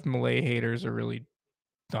a lot of Milei haters are really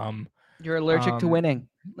dumb. You're allergic to winning.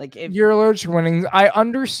 Like if you're allergic to winning, I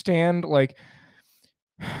understand. Like,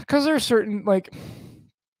 because there's certain like.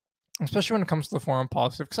 Especially when it comes to the foreign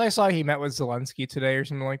policy, because I saw he met with Zelensky today or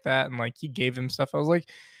something like that, and like he gave him stuff. I was like,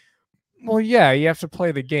 well, yeah, you have to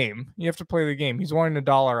play the game. He's wanting to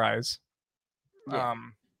dollarize. Yeah.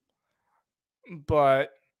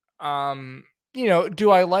 Do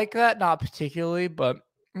I like that? Not particularly, but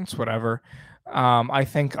it's whatever. I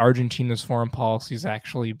think Argentina's foreign policy is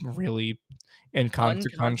actually really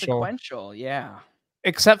inconsequential. Yeah.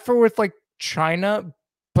 Except for with like China,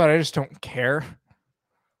 but I just don't care.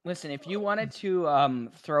 Listen, if you wanted to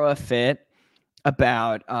throw a fit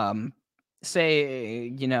about say,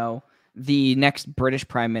 the next British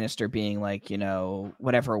prime minister being like,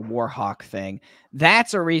 whatever war hawk thing,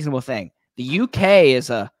 that's a reasonable thing. The UK is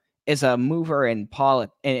a mover in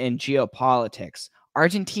geopolitics.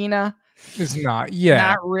 Argentina is not. Yeah.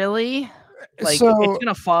 Not really. Like it's going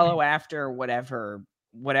to follow after whatever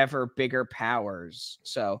bigger powers.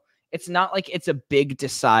 So, it's not like it's a big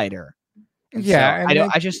decider. And Yeah, so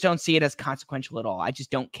and I just don't see it as consequential at all. I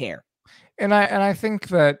just don't care. and I think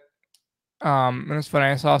that and it's funny.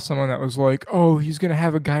 I saw someone that was like, "Oh, he's gonna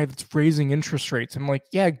have a guy that's raising interest rates." I'm like,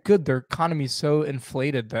 "Yeah, good. Their economy's so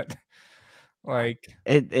inflated that, like,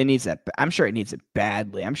 It needs that. I'm sure it needs it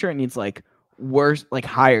badly. I'm sure it needs like worse, like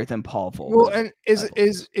higher than Paul Volcker. well, and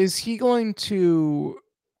is he going to?"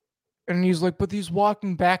 And he's like, "But he's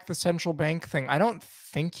walking back the central bank thing." I don't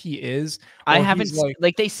think he is. I Or haven't he's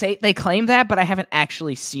like, they claim that, but I haven't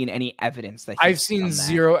actually seen any evidence that I've he's seen done that.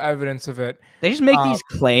 zero evidence of it. They just make these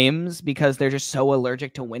claims because they're just so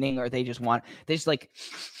allergic to winning, or they need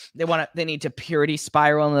to purity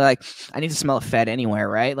spiral, and they're like, I need to smell a Fed anywhere,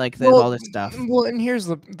 right? Like there's all this stuff. Well, and here's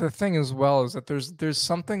the thing as well is that there's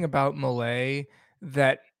something about Malay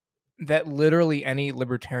that literally any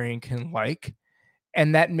libertarian can like,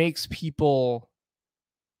 and that makes people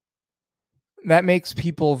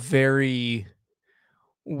very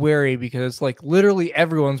wary because like literally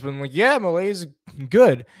everyone's been like, yeah, Malay's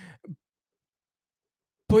good.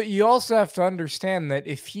 But you also have to understand that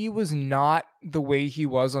if he was not the way he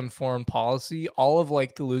was on foreign policy, all of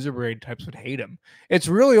like the loser brigade types would hate him. It's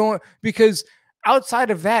really only because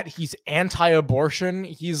outside of that, he's anti-abortion.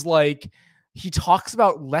 He's like, he talks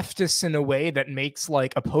about leftists in a way that makes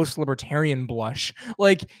like a post-libertarian blush.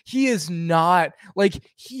 Like he is not like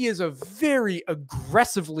he is a very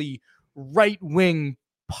aggressively right-wing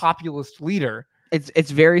populist leader.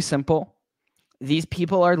 It's very simple. These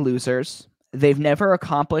people are losers. They've never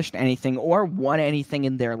accomplished anything or won anything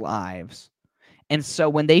in their lives. And so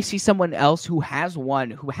when they see someone else who has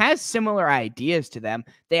similar ideas to them,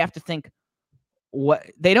 they have to think,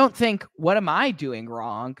 they don't think, what am I doing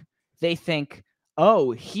wrong? They think,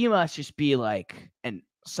 oh, he must just be like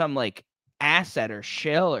some like asset or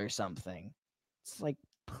shill or something. It's like,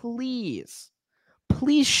 please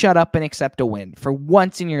shut up and accept a win for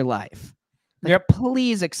once in your life. Like, yep.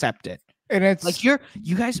 Please accept it. And it's like you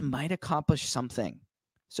guys might accomplish something.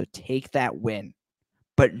 So take that win.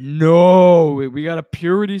 But no, we got a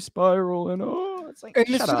purity spiral and it's like,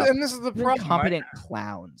 shut up. And this is the problem. Incompetent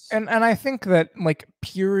clowns. And I think that like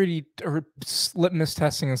purity or litmus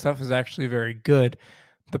testing and stuff is actually very good.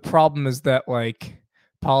 The problem is that like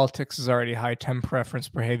politics is already high temp preference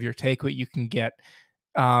behavior. Take what you can get.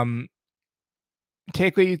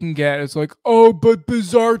 Take what you can get. It's like, oh, but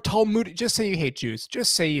bizarre Talmud. Just say you hate Jews.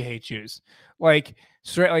 Just say you hate Jews. Like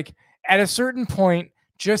straight, like at a certain point,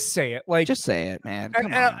 just say it. Like just say it, man. Come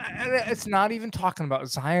on. And it's not even talking about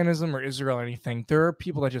Zionism or Israel or anything. There are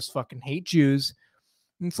people that just fucking hate Jews.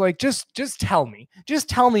 And it's like, just tell me. Just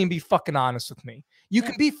tell me and be fucking honest with me. You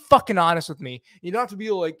can be fucking honest with me. You don't have to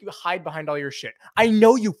be like hide behind all your shit. I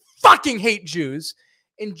know you fucking hate Jews,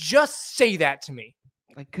 and just say that to me.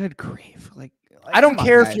 Like, good grief. Like I don't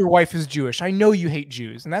care if your wife is Jewish. I know you hate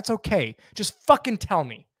Jews, and that's okay. Just fucking tell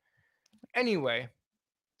me. Anyway.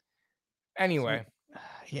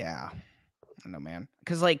 Yeah. I don't know, man.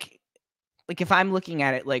 Because like if I'm looking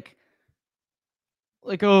at it like,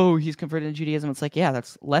 oh, he's converted to Judaism, it's like, yeah,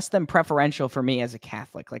 that's less than preferential for me as a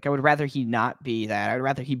Catholic. Like, I would rather he not be that. I'd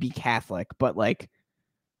rather he be Catholic. But like,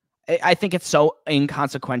 I think it's so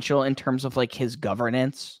inconsequential in terms of like his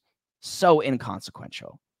governance. So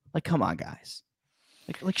inconsequential. Like, come on, guys.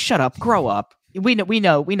 Like, shut up, grow up. We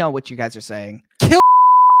know what you guys are saying. Kill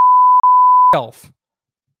yourself.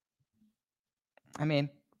 I mean,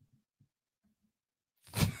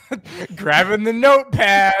 grabbing the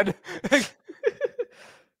notepad.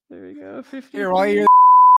 There we go. 50. Here, while you're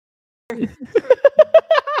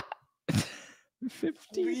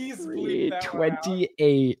 53,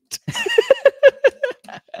 28.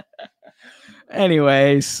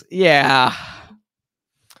 Anyways, yeah.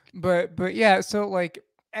 But yeah, so like,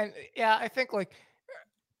 and yeah, I think like,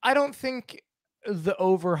 I don't think the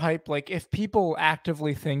overhype, like if people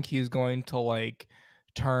actively think he's going to like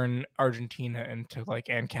turn Argentina into like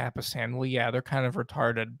Ancapistan, well, yeah, they're kind of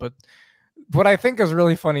retarded. But what I think is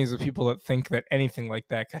really funny is the people that think that anything like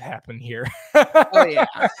that could happen here. Oh yeah.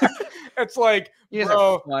 It's like, you guys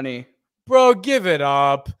are funny. Bro, give it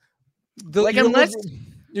up. Unless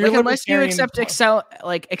you accept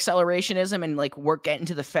accelerationism and like get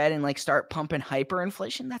into the Fed and like start pumping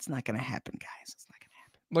hyperinflation, that's not gonna happen, guys. It's not gonna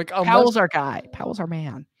happen. Like Powell's our guy. Powell's our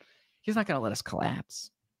man. He's not gonna let us collapse.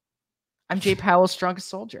 I'm Jay Powell's strongest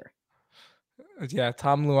soldier. Yeah,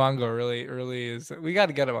 Tom Luongo really is. We got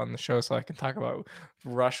to get him on the show so I can talk about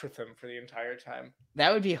Rush with him for the entire time.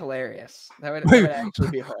 That would be hilarious. That would actually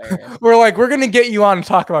be hilarious. We're going to get you on to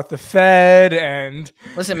talk about the Fed and...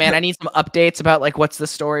 Listen, man, I need some updates about like what's the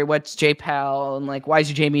story, what's Jay Powell, and like why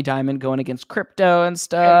is Jamie Dimon going against crypto and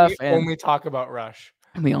stuff. And we only talk about Rush.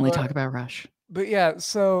 And we only talk about Rush. But yeah,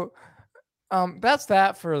 so That's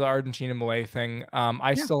that for the Argentina Malay thing.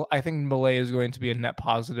 I Yeah. think Malay is going to be a net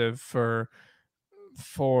positive for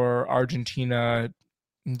Argentina.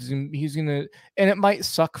 He's gonna, and it might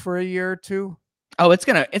suck for a year or two. Oh, it's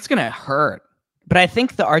gonna hurt. But I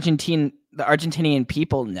think the Argentinian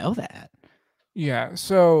people know that. Yeah.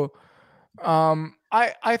 So,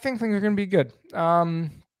 I think things are gonna be good.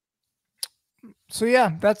 So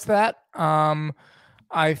yeah, that's that.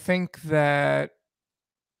 I think that,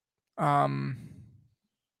 um,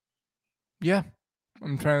 yeah,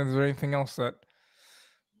 I'm trying. Is there anything else that?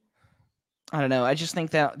 I don't know. I just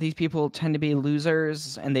think that these people tend to be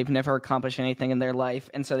losers and they've never accomplished anything in their life,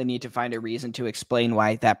 and so they need to find a reason to explain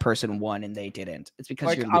why that person won and they didn't. It's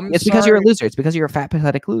because Like, because you're a loser. It's because you're a fat,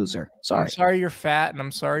 pathetic loser. I'm Sorry. sorry you're fat, and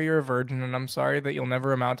I'm sorry you're a virgin, and I'm sorry that you'll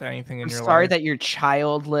never amount to anything in your Sorry life. that you're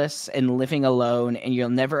childless and living alone, and you'll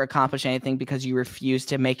never accomplish anything because you refuse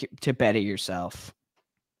to to better yourself.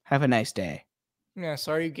 Have a nice day. Yeah,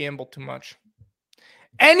 sorry you gambled too much.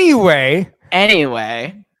 Anyway,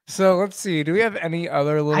 so let's see. Do we have any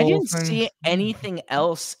other little? I didn't things? see anything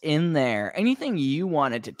else in there. Anything you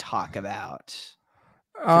wanted to talk about?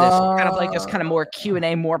 For this kind of like this kind of more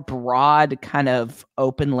Q&A, more broad, kind of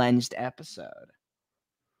open-lensed episode.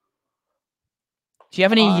 Do you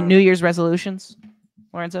have any New Year's resolutions,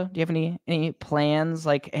 Lorenzo? Do you have any plans?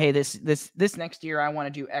 Like, hey, this next year I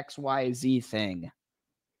want to do X, Y, Z thing.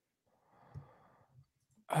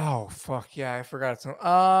 Oh fuck yeah, I forgot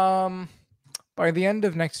some. By the end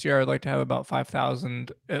of next year, I'd like to have about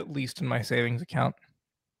 5,000 at least in my savings account.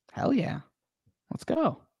 Hell yeah, let's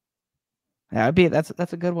go.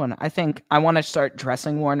 That's a good one. I think I want to start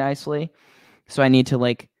dressing more nicely, so I need to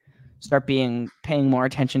like start paying more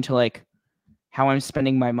attention to like how I'm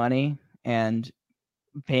spending my money and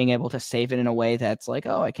being able to save it in a way that's like,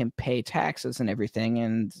 oh, I can pay taxes and everything,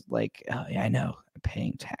 and like, oh yeah, I know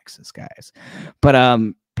paying taxes, guys, but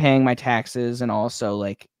paying my taxes and also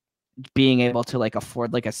like being able to like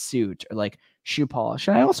afford like a suit or like shoe polish,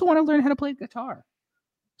 and I also want to learn how to play guitar.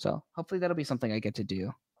 So hopefully that'll be something I get to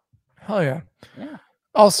do. Hell yeah. Yeah.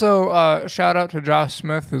 Also, shout out to Josh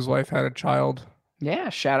Smith. His wife had a child. Yeah,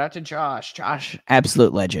 shout out to Josh. Josh,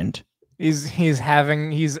 absolute legend. He's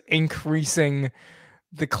increasing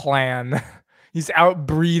the clan. He's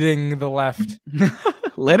outbreeding the left.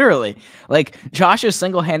 Literally. Like Josh is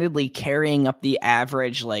single-handedly carrying up the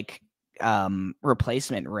average like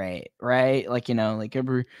replacement rate, right? Like, you know, like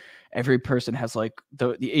every person has like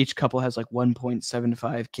each couple has like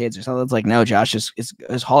 1.75 kids or something. It's like, no, Josh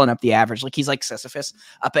is hauling up the average. Like he's like Sisyphus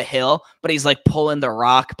up a hill, but he's like pulling the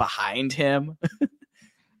rock behind him.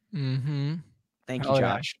 Mm-hmm. Thank you,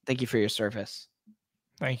 Josh. Yeah. Thank you for your service.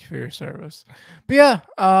 Thank you for your service. But yeah,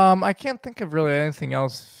 I can't think of really anything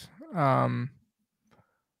else. I'm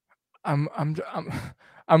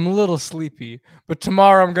a little sleepy, but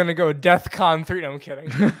tomorrow I'm gonna go DEFCON 3. No, I'm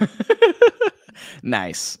kidding.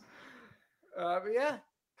 Nice. But yeah,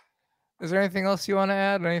 is there anything else you want to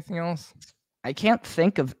add? Anything else? I can't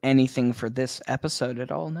think of anything for this episode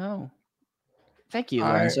at all. No. Thank you,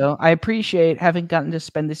 Lorenzo. I appreciate having gotten to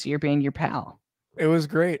spend this year being your pal. It was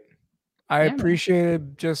great. I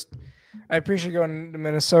appreciate going to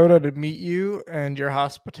Minnesota to meet you and your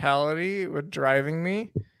hospitality with driving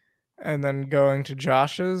me, and then going to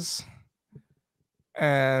Josh's,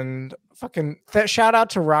 and fucking shout out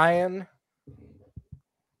to Ryan.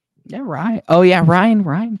 Yeah, Ryan. Oh yeah,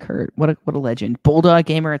 Ryan Kurt. What a legend. Bulldog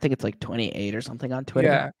Gamer. I think it's like 28 or something on Twitter.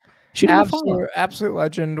 Yeah. Absolute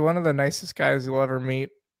legend. One of the nicest guys you'll ever meet.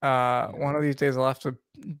 One of these days I'll have to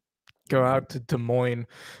go out to Des Moines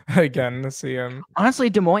again to see him. Honestly,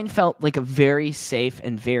 Des Moines felt like a very safe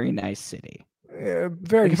and very nice city. Yeah,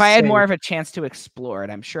 very. Like if I had more of a chance to explore it,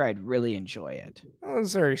 I'm sure I'd really enjoy it. It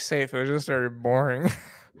was very safe. It was just very boring.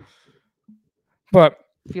 But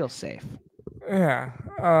feels safe. Yeah.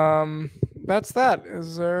 That's that.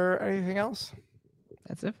 Is there anything else?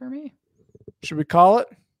 That's it for me. Should we call it?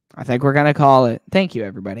 I think we're gonna call it. Thank you,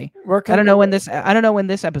 everybody. I don't know when this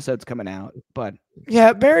episode's coming out, but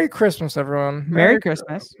yeah. Merry Christmas, everyone. Merry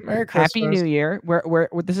Christmas. Merry Christmas. Happy New Year.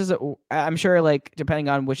 This is I'm sure, like, depending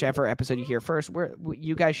on whichever episode you hear first,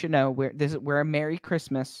 you guys should know we're a Merry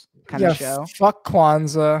Christmas kind of show. Fuck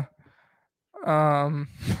Kwanzaa.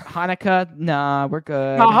 Hanukkah. Nah, we're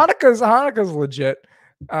good. No, Hanukkah's legit.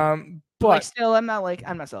 But still, I'm not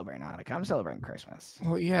celebrating Hanukkah. I'm celebrating Christmas.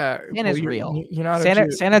 Well, yeah, Santa's real. You're not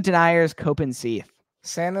Santa deniers Cope and Seath.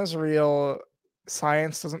 Santa's real.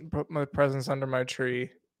 Science doesn't put my presents under my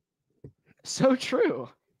tree. So true.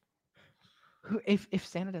 If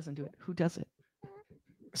Santa doesn't do it, who does it?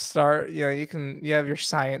 You have your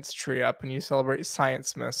science tree up and you celebrate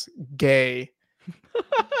Science Miss. Gay.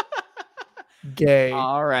 Gay.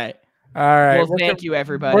 All right. All right. Well, thank you,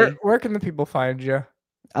 everybody. Where can the people find you?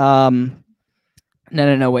 No.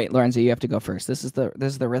 Wait, Lorenzo, you have to go first. This is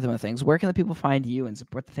the rhythm of things. Where can the people find you and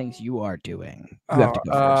support the things you are doing? You have to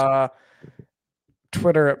go first.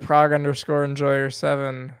 Twitter at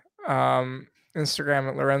prog_enjoyer7. Instagram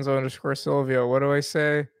at Lorenzo_Silvio. What do I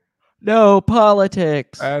say? No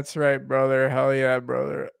politics. That's right, brother. Hell yeah,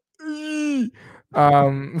 brother.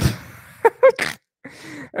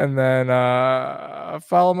 And then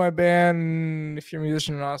follow my band if you're a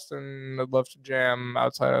musician in Austin. I'd love to jam.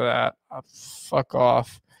 Outside of that, fuck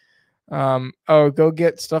off. Go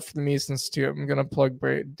get stuff from the Mises Institute. I'm gonna plug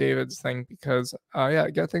David's thing because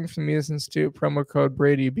get things from the Mises Institute. Promo code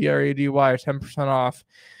Brady, BRADY, 10% off.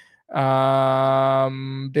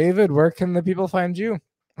 David, where can the people find you?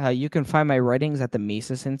 You can find my writings at the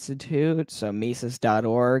Mises Institute, so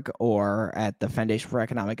Mises.org, or at the Foundation for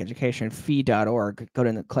Economic Education, fee.org. Go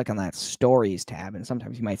to click on that stories tab, and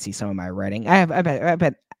sometimes you might see some of my writing. I've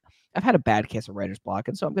had a bad case of writer's block,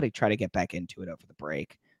 and so I'm going to try to get back into it over the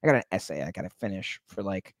break. I got an essay I got to finish for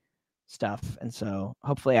like stuff, and so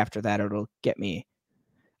hopefully after that it'll get me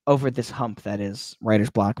over this hump that is writer's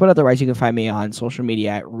block. But otherwise, you can find me on social media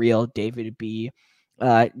at Real David B.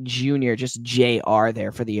 Jr., just JR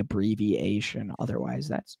there for the abbreviation. Otherwise,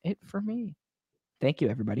 that's it for me. Thank you,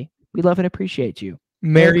 everybody. We love and appreciate you.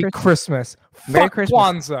 Merry Christmas. Merry Christmas.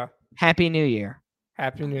 Kwanzaa. Happy New Year.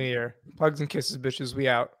 Happy New Year. Plugs and kisses, bitches. We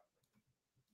out.